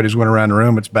everybody's going around the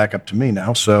room. It's back up to me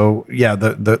now. So yeah,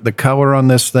 the color on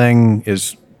this thing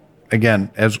is,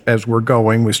 again, as we're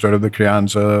going, we started the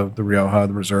Crianza, the Rioja,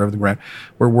 the Reserve, the Grand.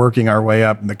 We're working our way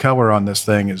up, and the color on this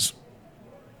thing is,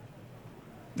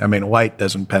 light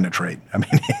doesn't penetrate.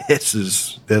 This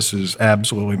is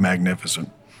absolutely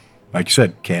magnificent. Like you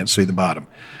said, can't see the bottom.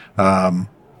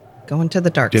 Going to the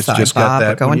dark It's side, just got Bob. that-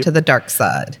 We're going when you- to the dark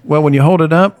side. Well, when you hold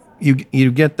it up, you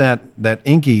get that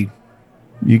inky,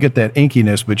 you get that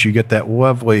inkiness, but you get that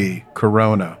lovely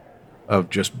corona of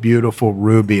just beautiful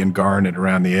ruby and garnet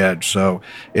around the edge. So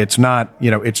it's not,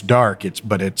 it's dark. It's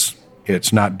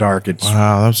not dark. It's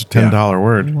Wow, that was a $10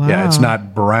 word. Wow. yeah, it's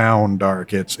not brown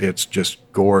dark. It's just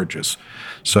gorgeous.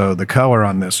 So the color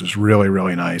on this is really,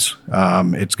 really nice.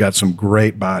 It's got some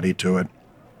great body to it.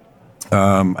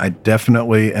 I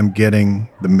definitely am getting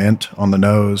the mint on the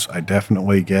nose. I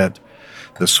definitely get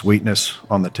the sweetness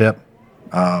on the tip.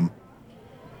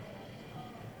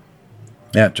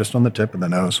 Yeah, just on the tip of the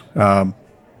nose. And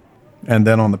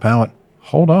then on the palate,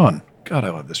 hold on. God, I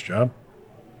love this job.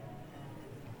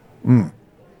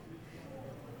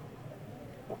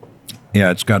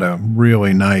 Yeah, it's got a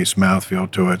really nice mouthfeel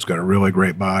to it. It's got a really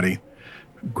great body.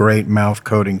 Great mouth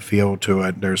coating feel to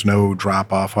it. There's no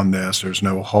drop off on this. There's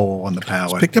no hole on the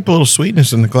palate. Picked up a little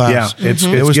sweetness in the glass. Yeah, it's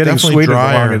It was getting definitely sweeter the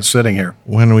longer drier it's sitting here.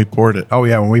 when we poured it. Oh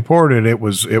yeah, when we poured it, it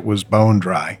was bone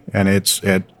dry, and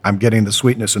I'm getting the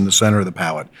sweetness in the center of the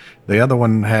palate. The other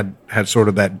one had sort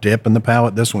of that dip in the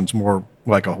palate. This one's more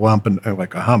like a lump and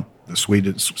like a hump. The sweet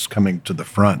is coming to the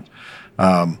front.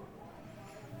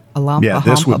 A lump, Yeah, a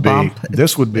this hump, would a be bump.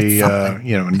 this would be It's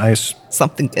something. a nice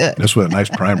Something good. this with a nice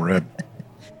prime rib.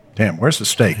 Damn, where's the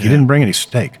steak? You didn't bring any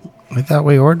steak. I thought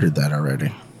we ordered that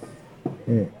already.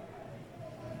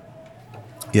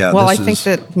 Yeah. Well, I this think is-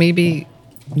 that maybe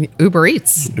Uber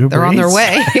Eats. Uber They're on their Eats.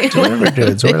 way. Deliver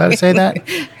dudes. We're allowed to say that?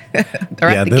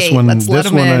 They're yeah, at the this gate. one, Let's let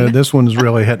this them one, in. this one's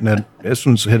really hitting it. This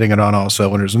one's hitting it on all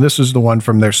cylinders, and this is the one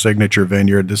from their signature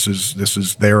vineyard. This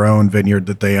is their own vineyard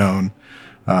that they own.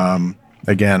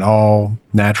 Again, all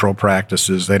natural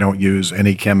practices. They don't use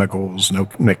any chemicals, no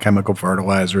chemical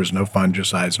fertilizers, no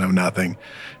fungicides, no nothing.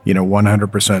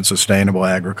 100% sustainable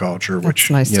agriculture, which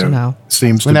nice to know.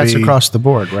 seems And to that's be across the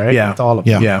board, right? Yeah, With all of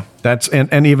yeah, them. yeah. That's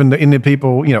and even in the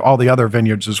people, all the other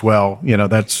vineyards as well.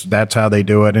 That's how they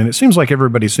do it, and it seems like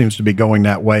everybody seems to be going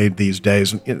that way these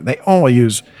days.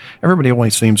 Everybody only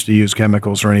seems to use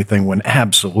chemicals or anything when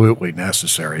absolutely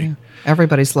necessary.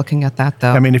 Everybody's looking at that, though.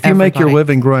 I mean, if you make your Everybody.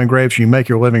 living growing grapes, you make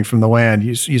your living from the land.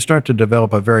 You start to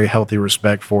develop a very healthy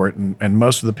respect for it, and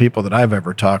most of the people that I've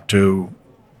ever talked to,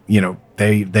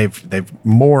 they've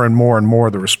more and more and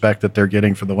more the respect that they're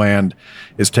getting for the land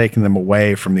is taking them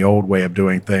away from the old way of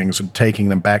doing things and taking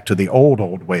them back to the old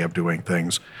way of doing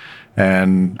things.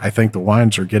 And I think the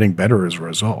wines are getting better as a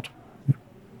result.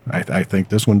 I think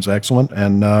this one's excellent,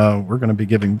 and we're going to be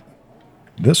giving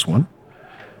this one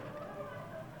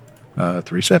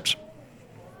 3 sips.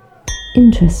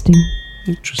 Interesting.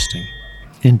 Interesting.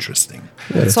 Interesting.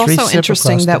 It's also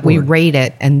interesting that we rate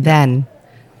it and then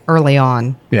early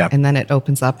on, and then it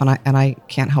opens up, and I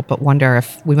can't help but wonder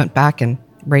if we went back and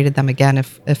rated them again,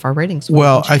 if our ratings would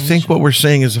Well, change. I think what we're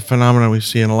seeing is a phenomenon we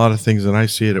see in a lot of things, and I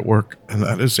see it at work, and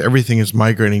that is everything is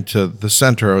migrating to the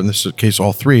center, in this case,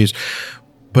 all threes.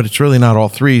 But it's really not all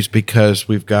threes, because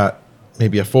we've got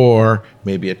maybe a 4,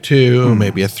 maybe a 2,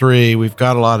 maybe a 3. We've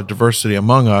got a lot of diversity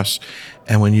among us.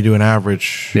 And when you do an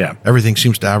average, everything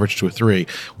seems to average to a 3.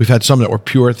 We've had some that were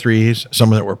pure 3s, some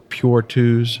that were pure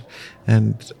 2s.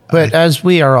 But as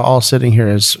we are all sitting here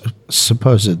as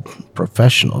supposed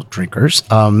professional drinkers,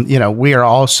 we are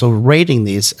also rating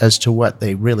these as to what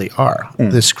they really are.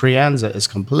 This Crianza is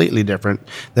completely different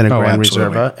than a Grand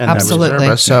Reserva and a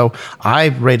Reserva. So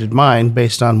I've rated mine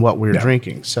based on what we're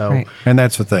drinking. So, and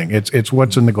that's the thing. It's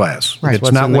what's in the glass. Right.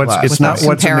 It's not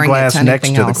what's in the glass next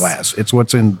to the glass. It's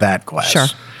what's in that glass. Sure.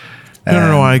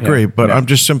 No, I agree, but I'm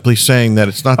just simply saying that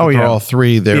it's not that they're all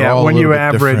 3. They're all when a little you bit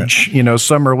average, different.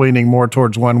 Some are leaning more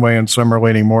towards one way and some are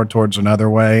leaning more towards another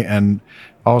way. And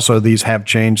also these have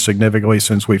changed significantly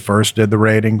since we first did the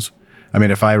ratings. I mean,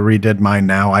 if I redid mine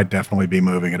now, I'd definitely be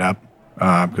moving it up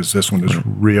because this one is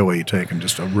really taking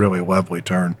just a really lovely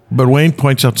turn. But Wayne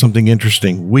points out something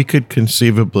interesting. We could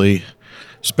conceivably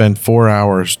spend 4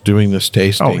 hours doing this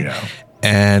tasting.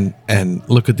 And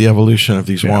look at the evolution of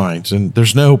these wines. And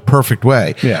there's no perfect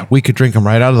way. Yeah. We could drink them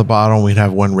right out of the bottle and we'd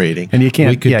have one rating. And you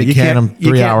can't, we could decant them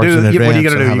 3 hours in advance. What are you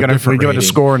going to do? You're going to give it a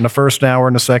score in the first hour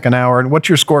and the second hour. And what's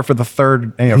your score for the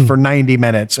third, for 90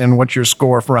 minutes? And what's your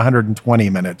score for 120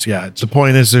 minutes? The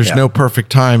point is there's no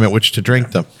perfect time at which to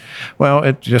drink them. Well,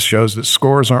 it just shows that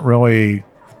scores aren't really,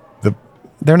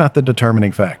 they're not the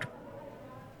determining factor.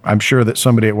 I'm sure that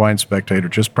somebody at Wine Spectator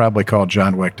just probably called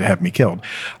John Wick to have me killed.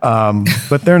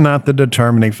 But they're not the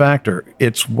determining factor.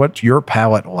 It's what your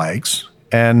palate likes.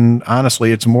 And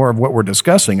honestly, it's more of what we're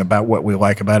discussing about what we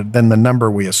like about it than the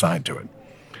number we assign to it.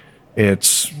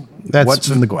 That's what's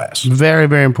in the glass. Very,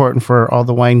 very important for all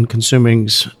the wine consuming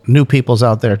new peoples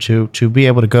out there to be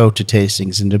able to go to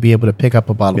tastings and to be able to pick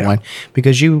up a bottle of wine,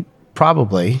 because you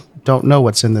probably don't know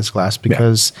what's in this glass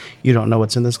because you don't know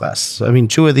what's in this glass. So, I mean,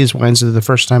 2 of these wines are the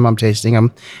first time I'm tasting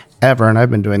them ever, and I've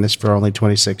been doing this for only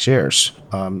 26 years,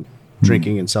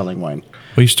 drinking and selling wine.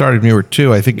 Well, you started when you were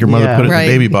 2. I think your mother put it in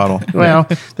the baby bottle. Well,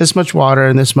 this much water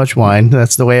and this much wine.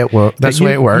 That's the way it works. That's the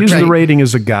way it works. Use the rating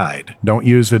as a guide. Don't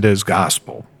use it as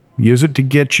gospel. Use it to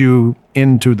get you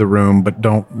into the room, but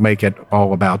don't make it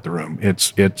all about the room.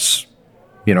 It's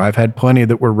I've had plenty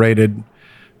that were rated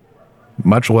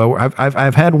much lower.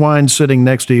 I've had wines sitting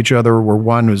next to each other where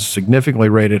one was significantly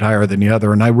rated higher than the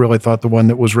other, and I really thought the one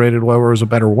that was rated lower was a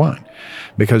better wine,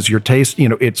 because your taste,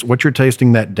 it's what you're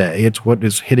tasting that day, it's what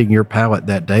is hitting your palate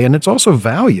that day, and it's also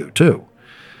value too.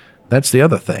 That's the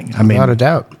other thing. I mean, without a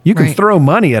doubt, you can throw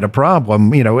money at a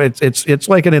problem. It's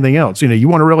like anything else. You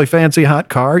want a really fancy hot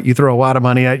car, you throw a lot of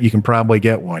money at it, you can probably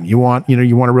get one. You want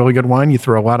a really good wine, you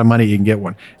throw a lot of money, you can get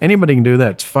one. Anybody can do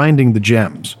that. It's finding the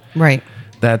gems. Right.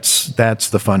 That's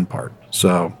the fun part.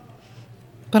 So,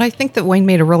 but I think that Wayne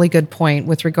made a really good point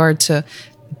with regard to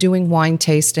doing wine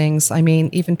tastings. I mean,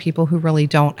 even people who really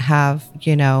don't have,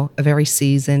 a very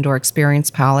seasoned or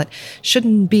experienced palate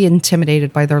shouldn't be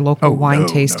intimidated by their local wine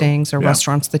tastings or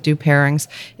restaurants that do pairings.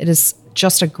 It is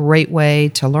just a great way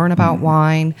to learn about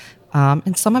wine.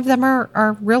 And some of them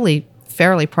are really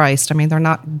fairly priced. I mean, they're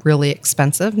not really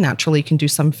expensive. Naturally, you can do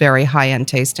some very high-end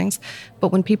tastings.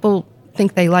 But when people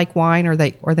think they like wine or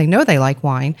they know they like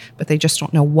wine, but they just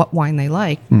don't know what wine they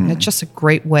like, it's just a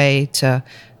great way to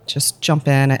just jump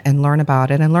in and learn about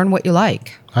it and learn what you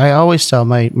like. I always tell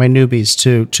my newbies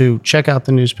to check out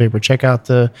the newspaper, check out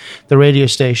the radio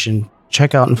station,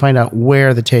 check out and find out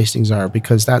where the tastings are,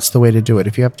 because that's the way to do it.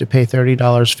 If you have to pay $30,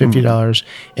 $50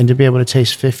 and to be able to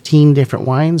taste 15 different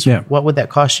wines, what would that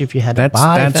cost you if you had to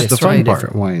buy 15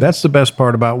 different wines? That's the best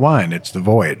part about wine. It's the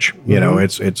voyage.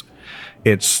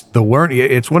 It's the learning.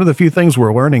 It's one of the few things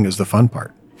we're learning is the fun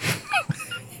part.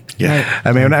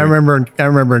 I mean, I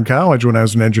remember in college when I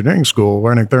was in engineering school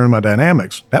learning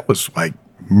thermodynamics. That was like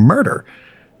murder.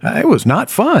 It was not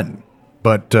fun.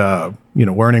 But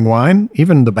learning wine,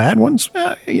 even the bad ones,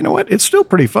 you know what? It's still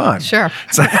pretty fun. Sure.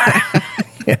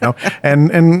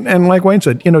 And like Wayne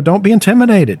said, don't be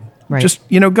intimidated. Right. Just,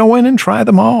 go in and try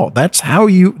them all. That's how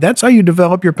you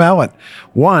develop your palate.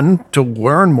 One, to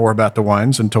learn more about the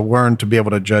wines and to learn to be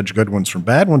able to judge good ones from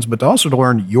bad ones, but also to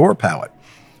learn your palate.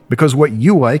 Because what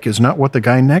you like is not what the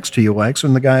guy next to you likes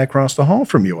and the guy across the hall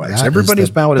from you likes. Everybody's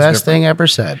palate is different. Best thing ever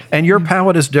said. And your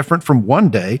palate is different from one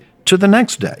day to the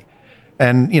next day.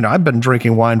 And, I've been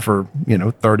drinking wine for,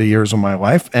 30 years of my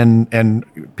life. And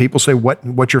people say,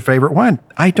 what's your favorite wine?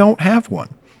 I don't have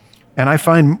one. And I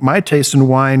find my taste in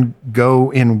wine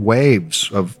go in waves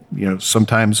of,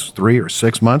 sometimes 3 or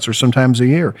 6 months or sometimes a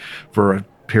year. For a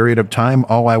period of time,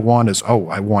 all I want is,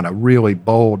 I want a really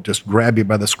bold, just grab you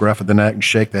by the scruff of the neck and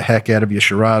shake the heck out of you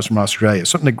Shiraz from Australia.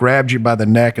 Something that grabs you by the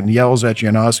neck and yells at you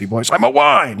in Aussie voice, I'm a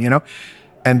wine,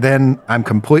 And then I'm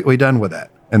completely done with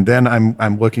that. And then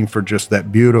I'm looking for just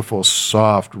that beautiful,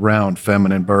 soft, round,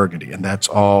 feminine Burgundy, and that's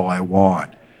all I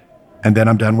want. And then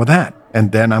I'm done with that.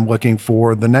 And then I'm looking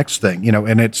for the next thing,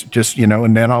 and it's just,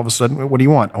 and then all of a sudden, what do you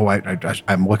want? Oh,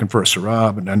 I'm looking for a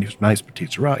Syrah, and then nice petite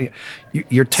Syrah.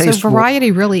 Your taste, so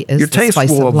variety really is your the taste spice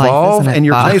will of life, evolve, isn't it, and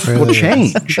your Bob? taste will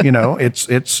change. It's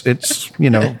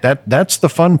that's the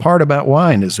fun part about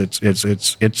wine is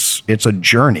it's a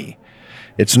journey.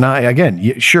 It's not,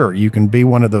 again, sure, you can be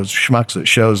one of those schmucks that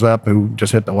shows up who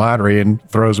just hit the lottery and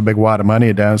throws a big wad of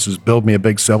money down and says, build me a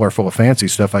big cellar full of fancy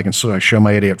stuff I can show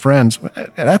my idiot friends.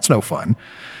 That's no fun.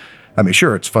 I mean,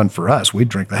 sure, it's fun for us. We'd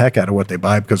drink the heck out of what they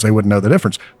buy because they wouldn't know the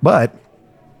difference. But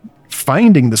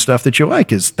finding the stuff that you like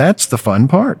that's the fun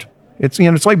part. It's,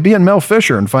 it's like being Mel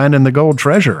Fisher and finding the gold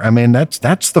treasure. I mean,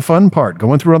 that's the fun part,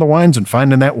 going through other wines and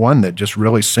finding that one that just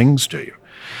really sings to you.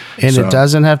 And it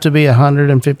doesn't have to be a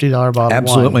 $150 bottle of wine.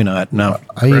 Absolutely not. No.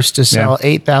 I used to sell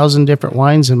 8,000 different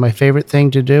wines, and my favorite thing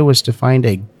to do was to find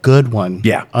a good one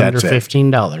under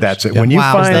 $15. That's it. When you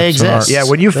find they exist. Yeah,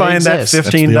 when you find that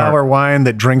exist. $15 wine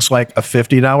that drinks like a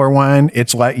 $50 wine,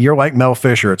 it's like you're like Mel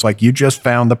Fisher. It's like you just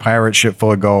found the pirate ship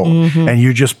full of gold, and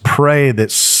you just pray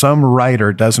that some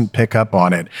writer doesn't pick up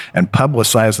on it and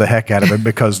publicize the heck out of it,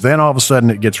 because then all of a sudden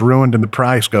it gets ruined and the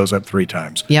price goes up 3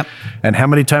 times. Yep. And how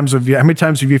many times have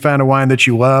you found a wine that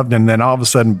you loved, and then all of a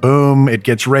sudden, boom, it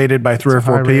gets rated by 3 or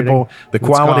 4 people. The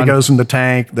quality goes in the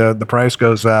tank, the price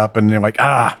goes up, and you're like,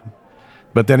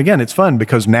 But then again, it's fun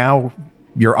because now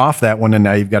you're off that one, and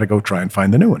now you've got to go try and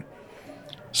find the new one.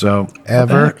 So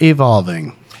ever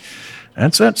evolving.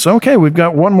 That's it. So, okay, we've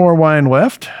got one more wine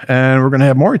left, and we're going to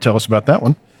have Maury tell us about that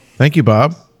one. Thank you,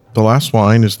 Bob. The last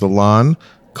wine is the Lon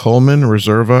Coleman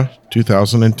Reserva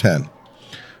 2010.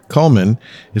 Coleman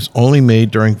is only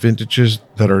made during vintages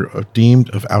that are deemed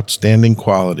of outstanding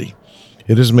quality.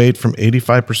 It is made from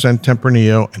 85%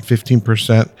 Tempranillo and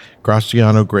 15%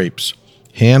 Graciano grapes,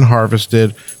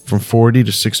 hand-harvested from 40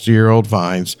 to 60-year-old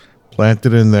vines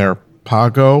planted in their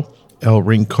Pago El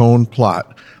Rincon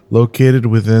plot, located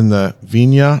within the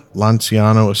Viña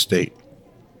Lanciano estate.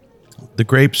 The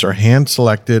grapes are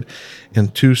hand-selected in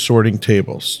 2 sorting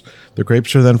tables. The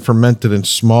grapes are then fermented in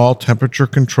small,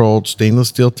 temperature-controlled stainless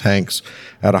steel tanks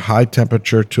at a high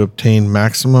temperature to obtain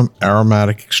maximum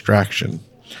aromatic extraction.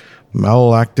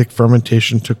 Malolactic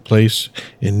fermentation took place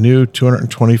in new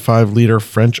 225-liter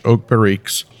French oak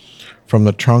barriques from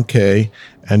the Tronquay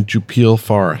and Jupille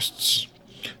forests.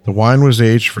 The wine was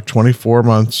aged for 24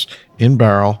 months in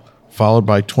barrel, followed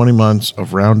by 20 months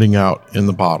of rounding out in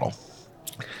the bottle.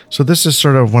 So this is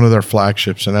sort of one of their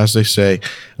flagships, and as they say,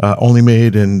 only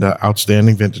made in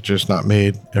outstanding vintages, not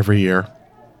made every year.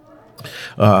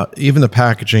 Even the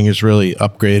packaging is really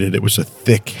upgraded. It was a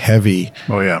thick, heavy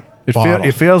bottle.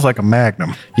 It feels like a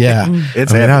Magnum. Yeah.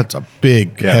 It's a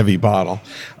big, heavy bottle.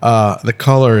 The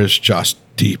color is just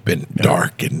deep and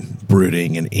dark and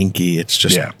brooding and inky. It's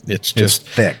just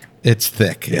thick. It's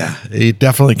thick, yeah. You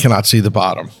definitely cannot see the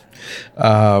bottom.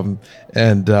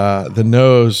 And the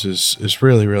nose is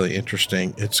really, really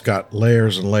interesting. It's got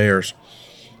layers and layers.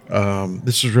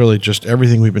 This is really just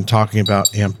everything we've been talking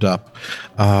about amped up.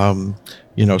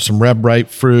 Some red ripe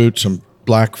fruit, some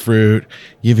black fruit.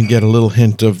 You even get a little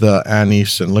hint of the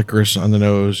anise and licorice on the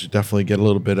nose. You definitely get a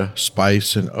little bit of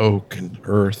spice and oak and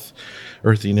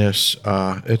earthiness.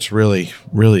 It's really,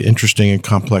 really interesting and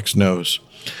complex nose.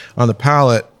 On the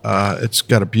palate, it's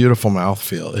got a beautiful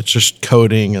mouthfeel. It's just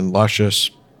coating and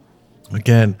luscious.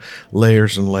 Again,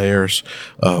 layers and layers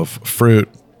of fruit,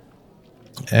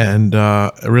 and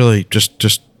really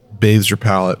just bathes your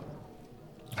palate.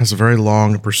 Has a very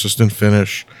long, persistent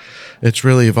finish. It's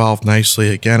really evolved nicely.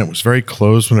 Again, it was very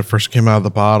closed when it first came out of the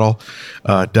bottle.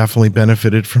 Definitely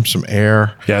benefited from some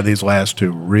air. Yeah, these last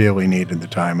 2 really needed the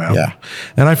time out. Yeah,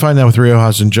 and I find that with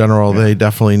Riojas in general, they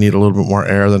definitely need a little bit more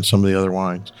air than some of the other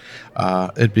wines.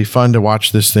 It'd be fun to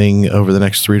watch this thing over the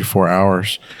next 3 to 4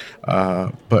 hours.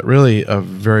 But really a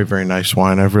very, very nice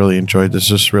wine. I've really enjoyed this.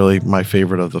 This is really my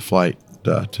favorite of the flight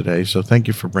today. So thank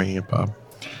you for bringing it, Bob.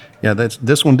 Yeah,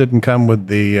 this one didn't come with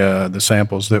the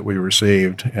samples that we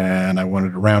received, and I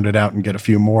wanted to round it out and get a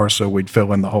few more so we'd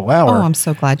fill in the whole hour. Oh, I'm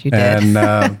so glad you did.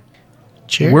 And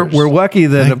Cheers. We're lucky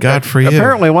that Thank God for you.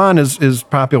 Apparently wine is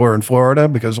popular in Florida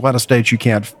because a lot of states you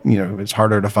can't, it's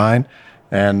harder to find.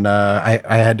 And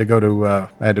I had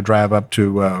to drive up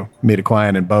to meet a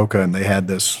client in Boca, and they had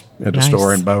this at a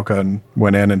store in Boca, and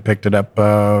went in and picked it up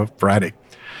Friday.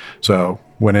 So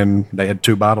went in, they had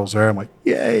 2 bottles there. I'm like,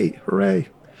 yay, hooray.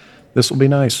 This will be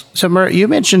nice. So, Murray, you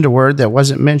mentioned a word that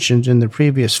wasn't mentioned in the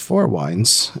previous 4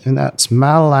 wines, and that's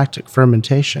malolactic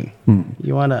fermentation.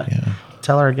 You want to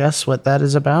tell our guests what that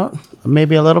is about?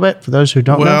 Maybe a little bit for those who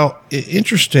don't know. Well,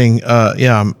 interesting.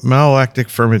 Malolactic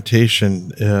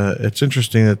fermentation. It's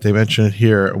interesting that they mention it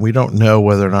here. We don't know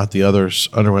whether or not the others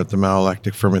underwent the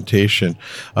malolactic fermentation.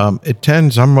 I'm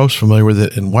most familiar with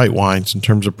it in white wines in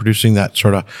terms of producing that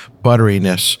sort of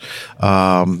butteriness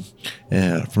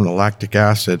from the lactic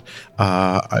acid.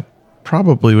 I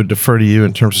probably would defer to you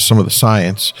in terms of some of the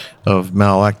science of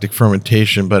malolactic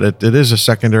fermentation, but it is a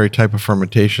secondary type of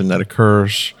fermentation that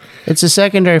occurs. It's a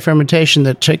secondary fermentation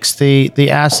that takes the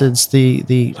acids,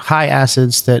 the high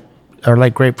acids that are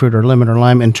like grapefruit or lemon or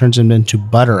lime, and turns them into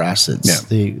butter acids.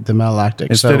 The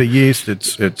malolactic. Instead of yeast,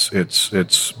 it's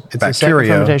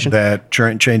bacteria that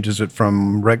changes it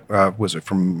from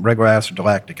regular acid to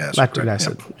lactic acid. Lactic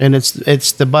acid, and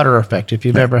it's the butter effect. If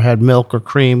you've ever had milk or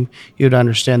cream, you'd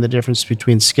understand the difference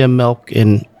between skim milk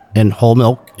and whole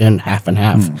milk and half.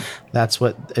 That's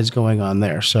what is going on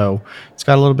there. So it's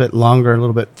got a little bit longer, a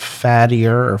little bit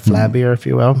fattier or flabbier, if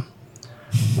you will.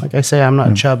 Like I say, I'm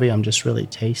not chubby. I'm just really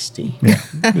tasty. Yeah.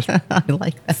 I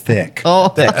like that. Thick.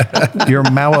 Oh, You're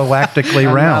malolactically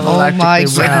round. oh my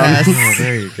goodness. Oh,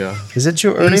 there you go. Is it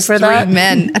too early These for 3 that?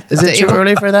 men. Is it too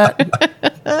early for that?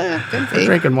 Could be.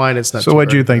 Drinking wine, it's not. So what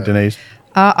do you think, Denise?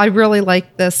 I really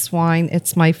like this wine.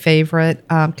 It's my favorite.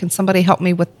 Can somebody help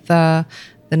me with the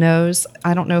nose?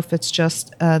 I don't know if it's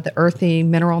just the earthy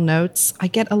mineral notes. I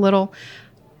get a little,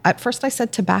 at first I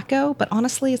said tobacco, but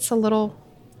honestly it's a little,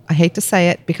 I hate to say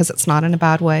it because it's not in a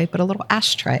bad way, but a little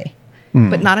ashtray,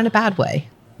 but not in a bad way.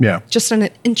 Yeah. Just an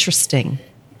interesting.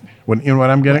 You know what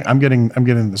I'm getting? I'm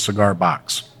getting the cigar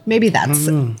box. Maybe that's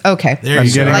okay. I'm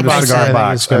getting Like the I cigar said,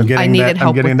 box. I needed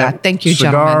help with that. Thank you,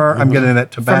 cigar, gentlemen. I'm getting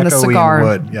that From tobacco the cigar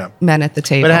wood. Yeah. men at the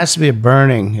table. But it has to be a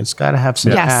burning. It's got to have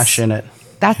some ash in it.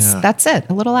 That's it.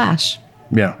 A little ash.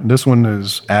 Yeah, this one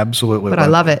is absolutely. But I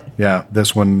love it. Yeah,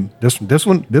 this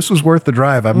was worth the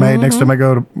drive. I may next time I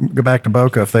go back to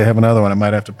Boca, if they have another one, I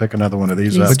might have to pick another one of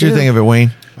these up. What do you think of it,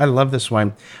 Wayne? I love this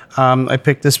wine. I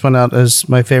picked this one out as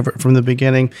my favorite from the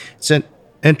beginning. It's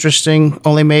interesting,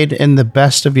 only made in the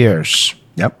best of years.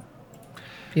 Yep.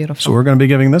 Beautiful. So we're going to be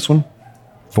giving this one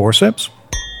 4 sips.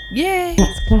 Yay.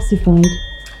 That's classified.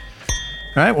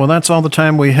 All right, well, that's all the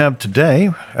time we have today.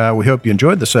 We hope you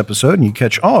enjoyed this episode, and you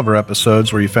catch all of our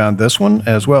episodes where you found this one,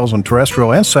 as well as on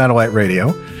terrestrial and satellite radio,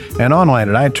 and online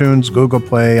at iTunes, Google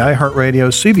Play,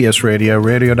 iHeartRadio, CBS Radio,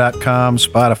 Radio.com,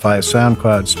 Spotify,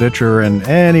 SoundCloud, Stitcher, and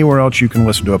anywhere else you can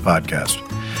listen to a podcast.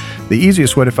 The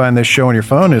easiest way to find this show on your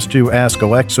phone is to ask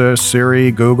Alexa,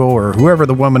 Siri, Google, or whoever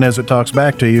the woman is that talks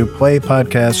back to you, play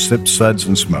podcast Sips, Suds,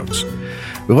 and Smokes.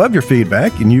 We love your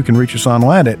feedback, and you can reach us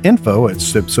online at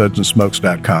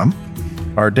info@sipsudsandsmokes.com.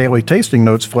 Our daily tasting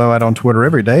notes flow out on Twitter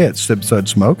every day at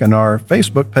SipSudSmoke, and our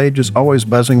Facebook page is always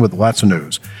buzzing with lots of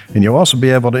news. And you'll also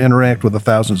be able to interact with the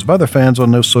thousands of other fans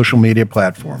on those social media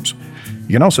platforms.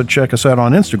 You can also check us out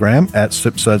on Instagram at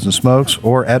SipSudsandSmokes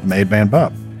or at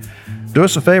MadeManBob. Do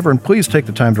us a favor and please take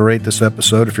the time to rate this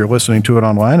episode if you're listening to it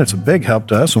online. It's a big help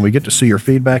to us, and we get to see your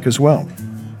feedback as well.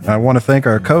 I want to thank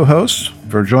our co-hosts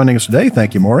for joining us today.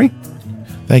 Thank you, Maury.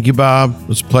 Thank you, Bob. It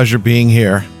was a pleasure being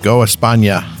here. Go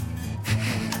España.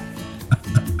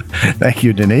 Thank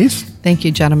you, Denise. Thank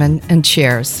you, gentlemen, and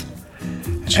cheers.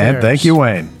 And thank you,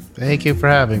 Wayne. Thank you for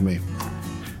having me.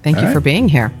 Thank you for being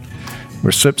here.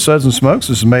 We're Sip, Suds, and Smokes.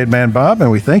 This is Made Man Bob, and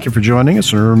we thank you for joining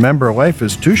us. And remember, life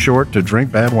is too short to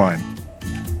drink bad wine.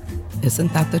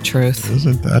 Isn't that the truth?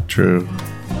 Isn't that true?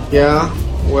 Yeah,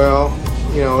 well,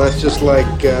 that's just like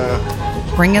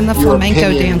Bring in the your flamenco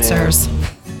opinion, dancers.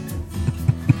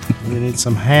 We need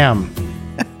some ham.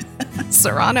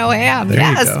 Serrano ham. There you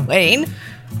Yes, go. Wayne.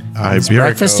 Is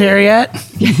breakfast here yet?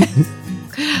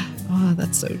 Oh,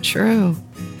 that's so true.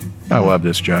 I love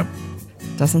this job.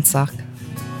 Doesn't suck.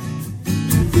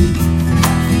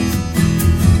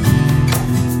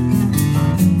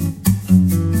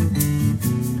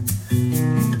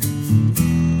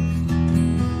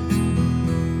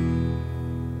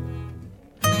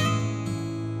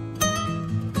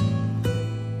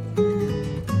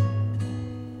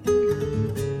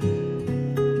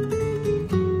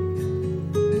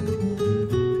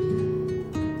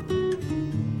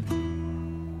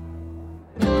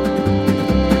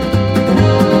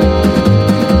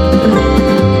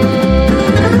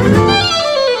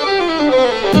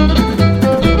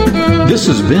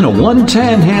 been a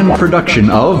one-tan-hand production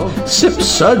of Sips,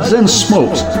 Suds, and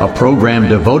Smokes, a program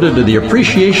devoted to the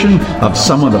appreciation of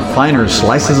some of the finer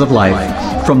slices of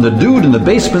life. From the Dude in the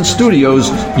Basement Studios,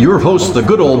 your hosts, the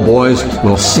Good Old Boys,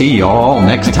 will see you all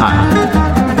next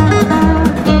time.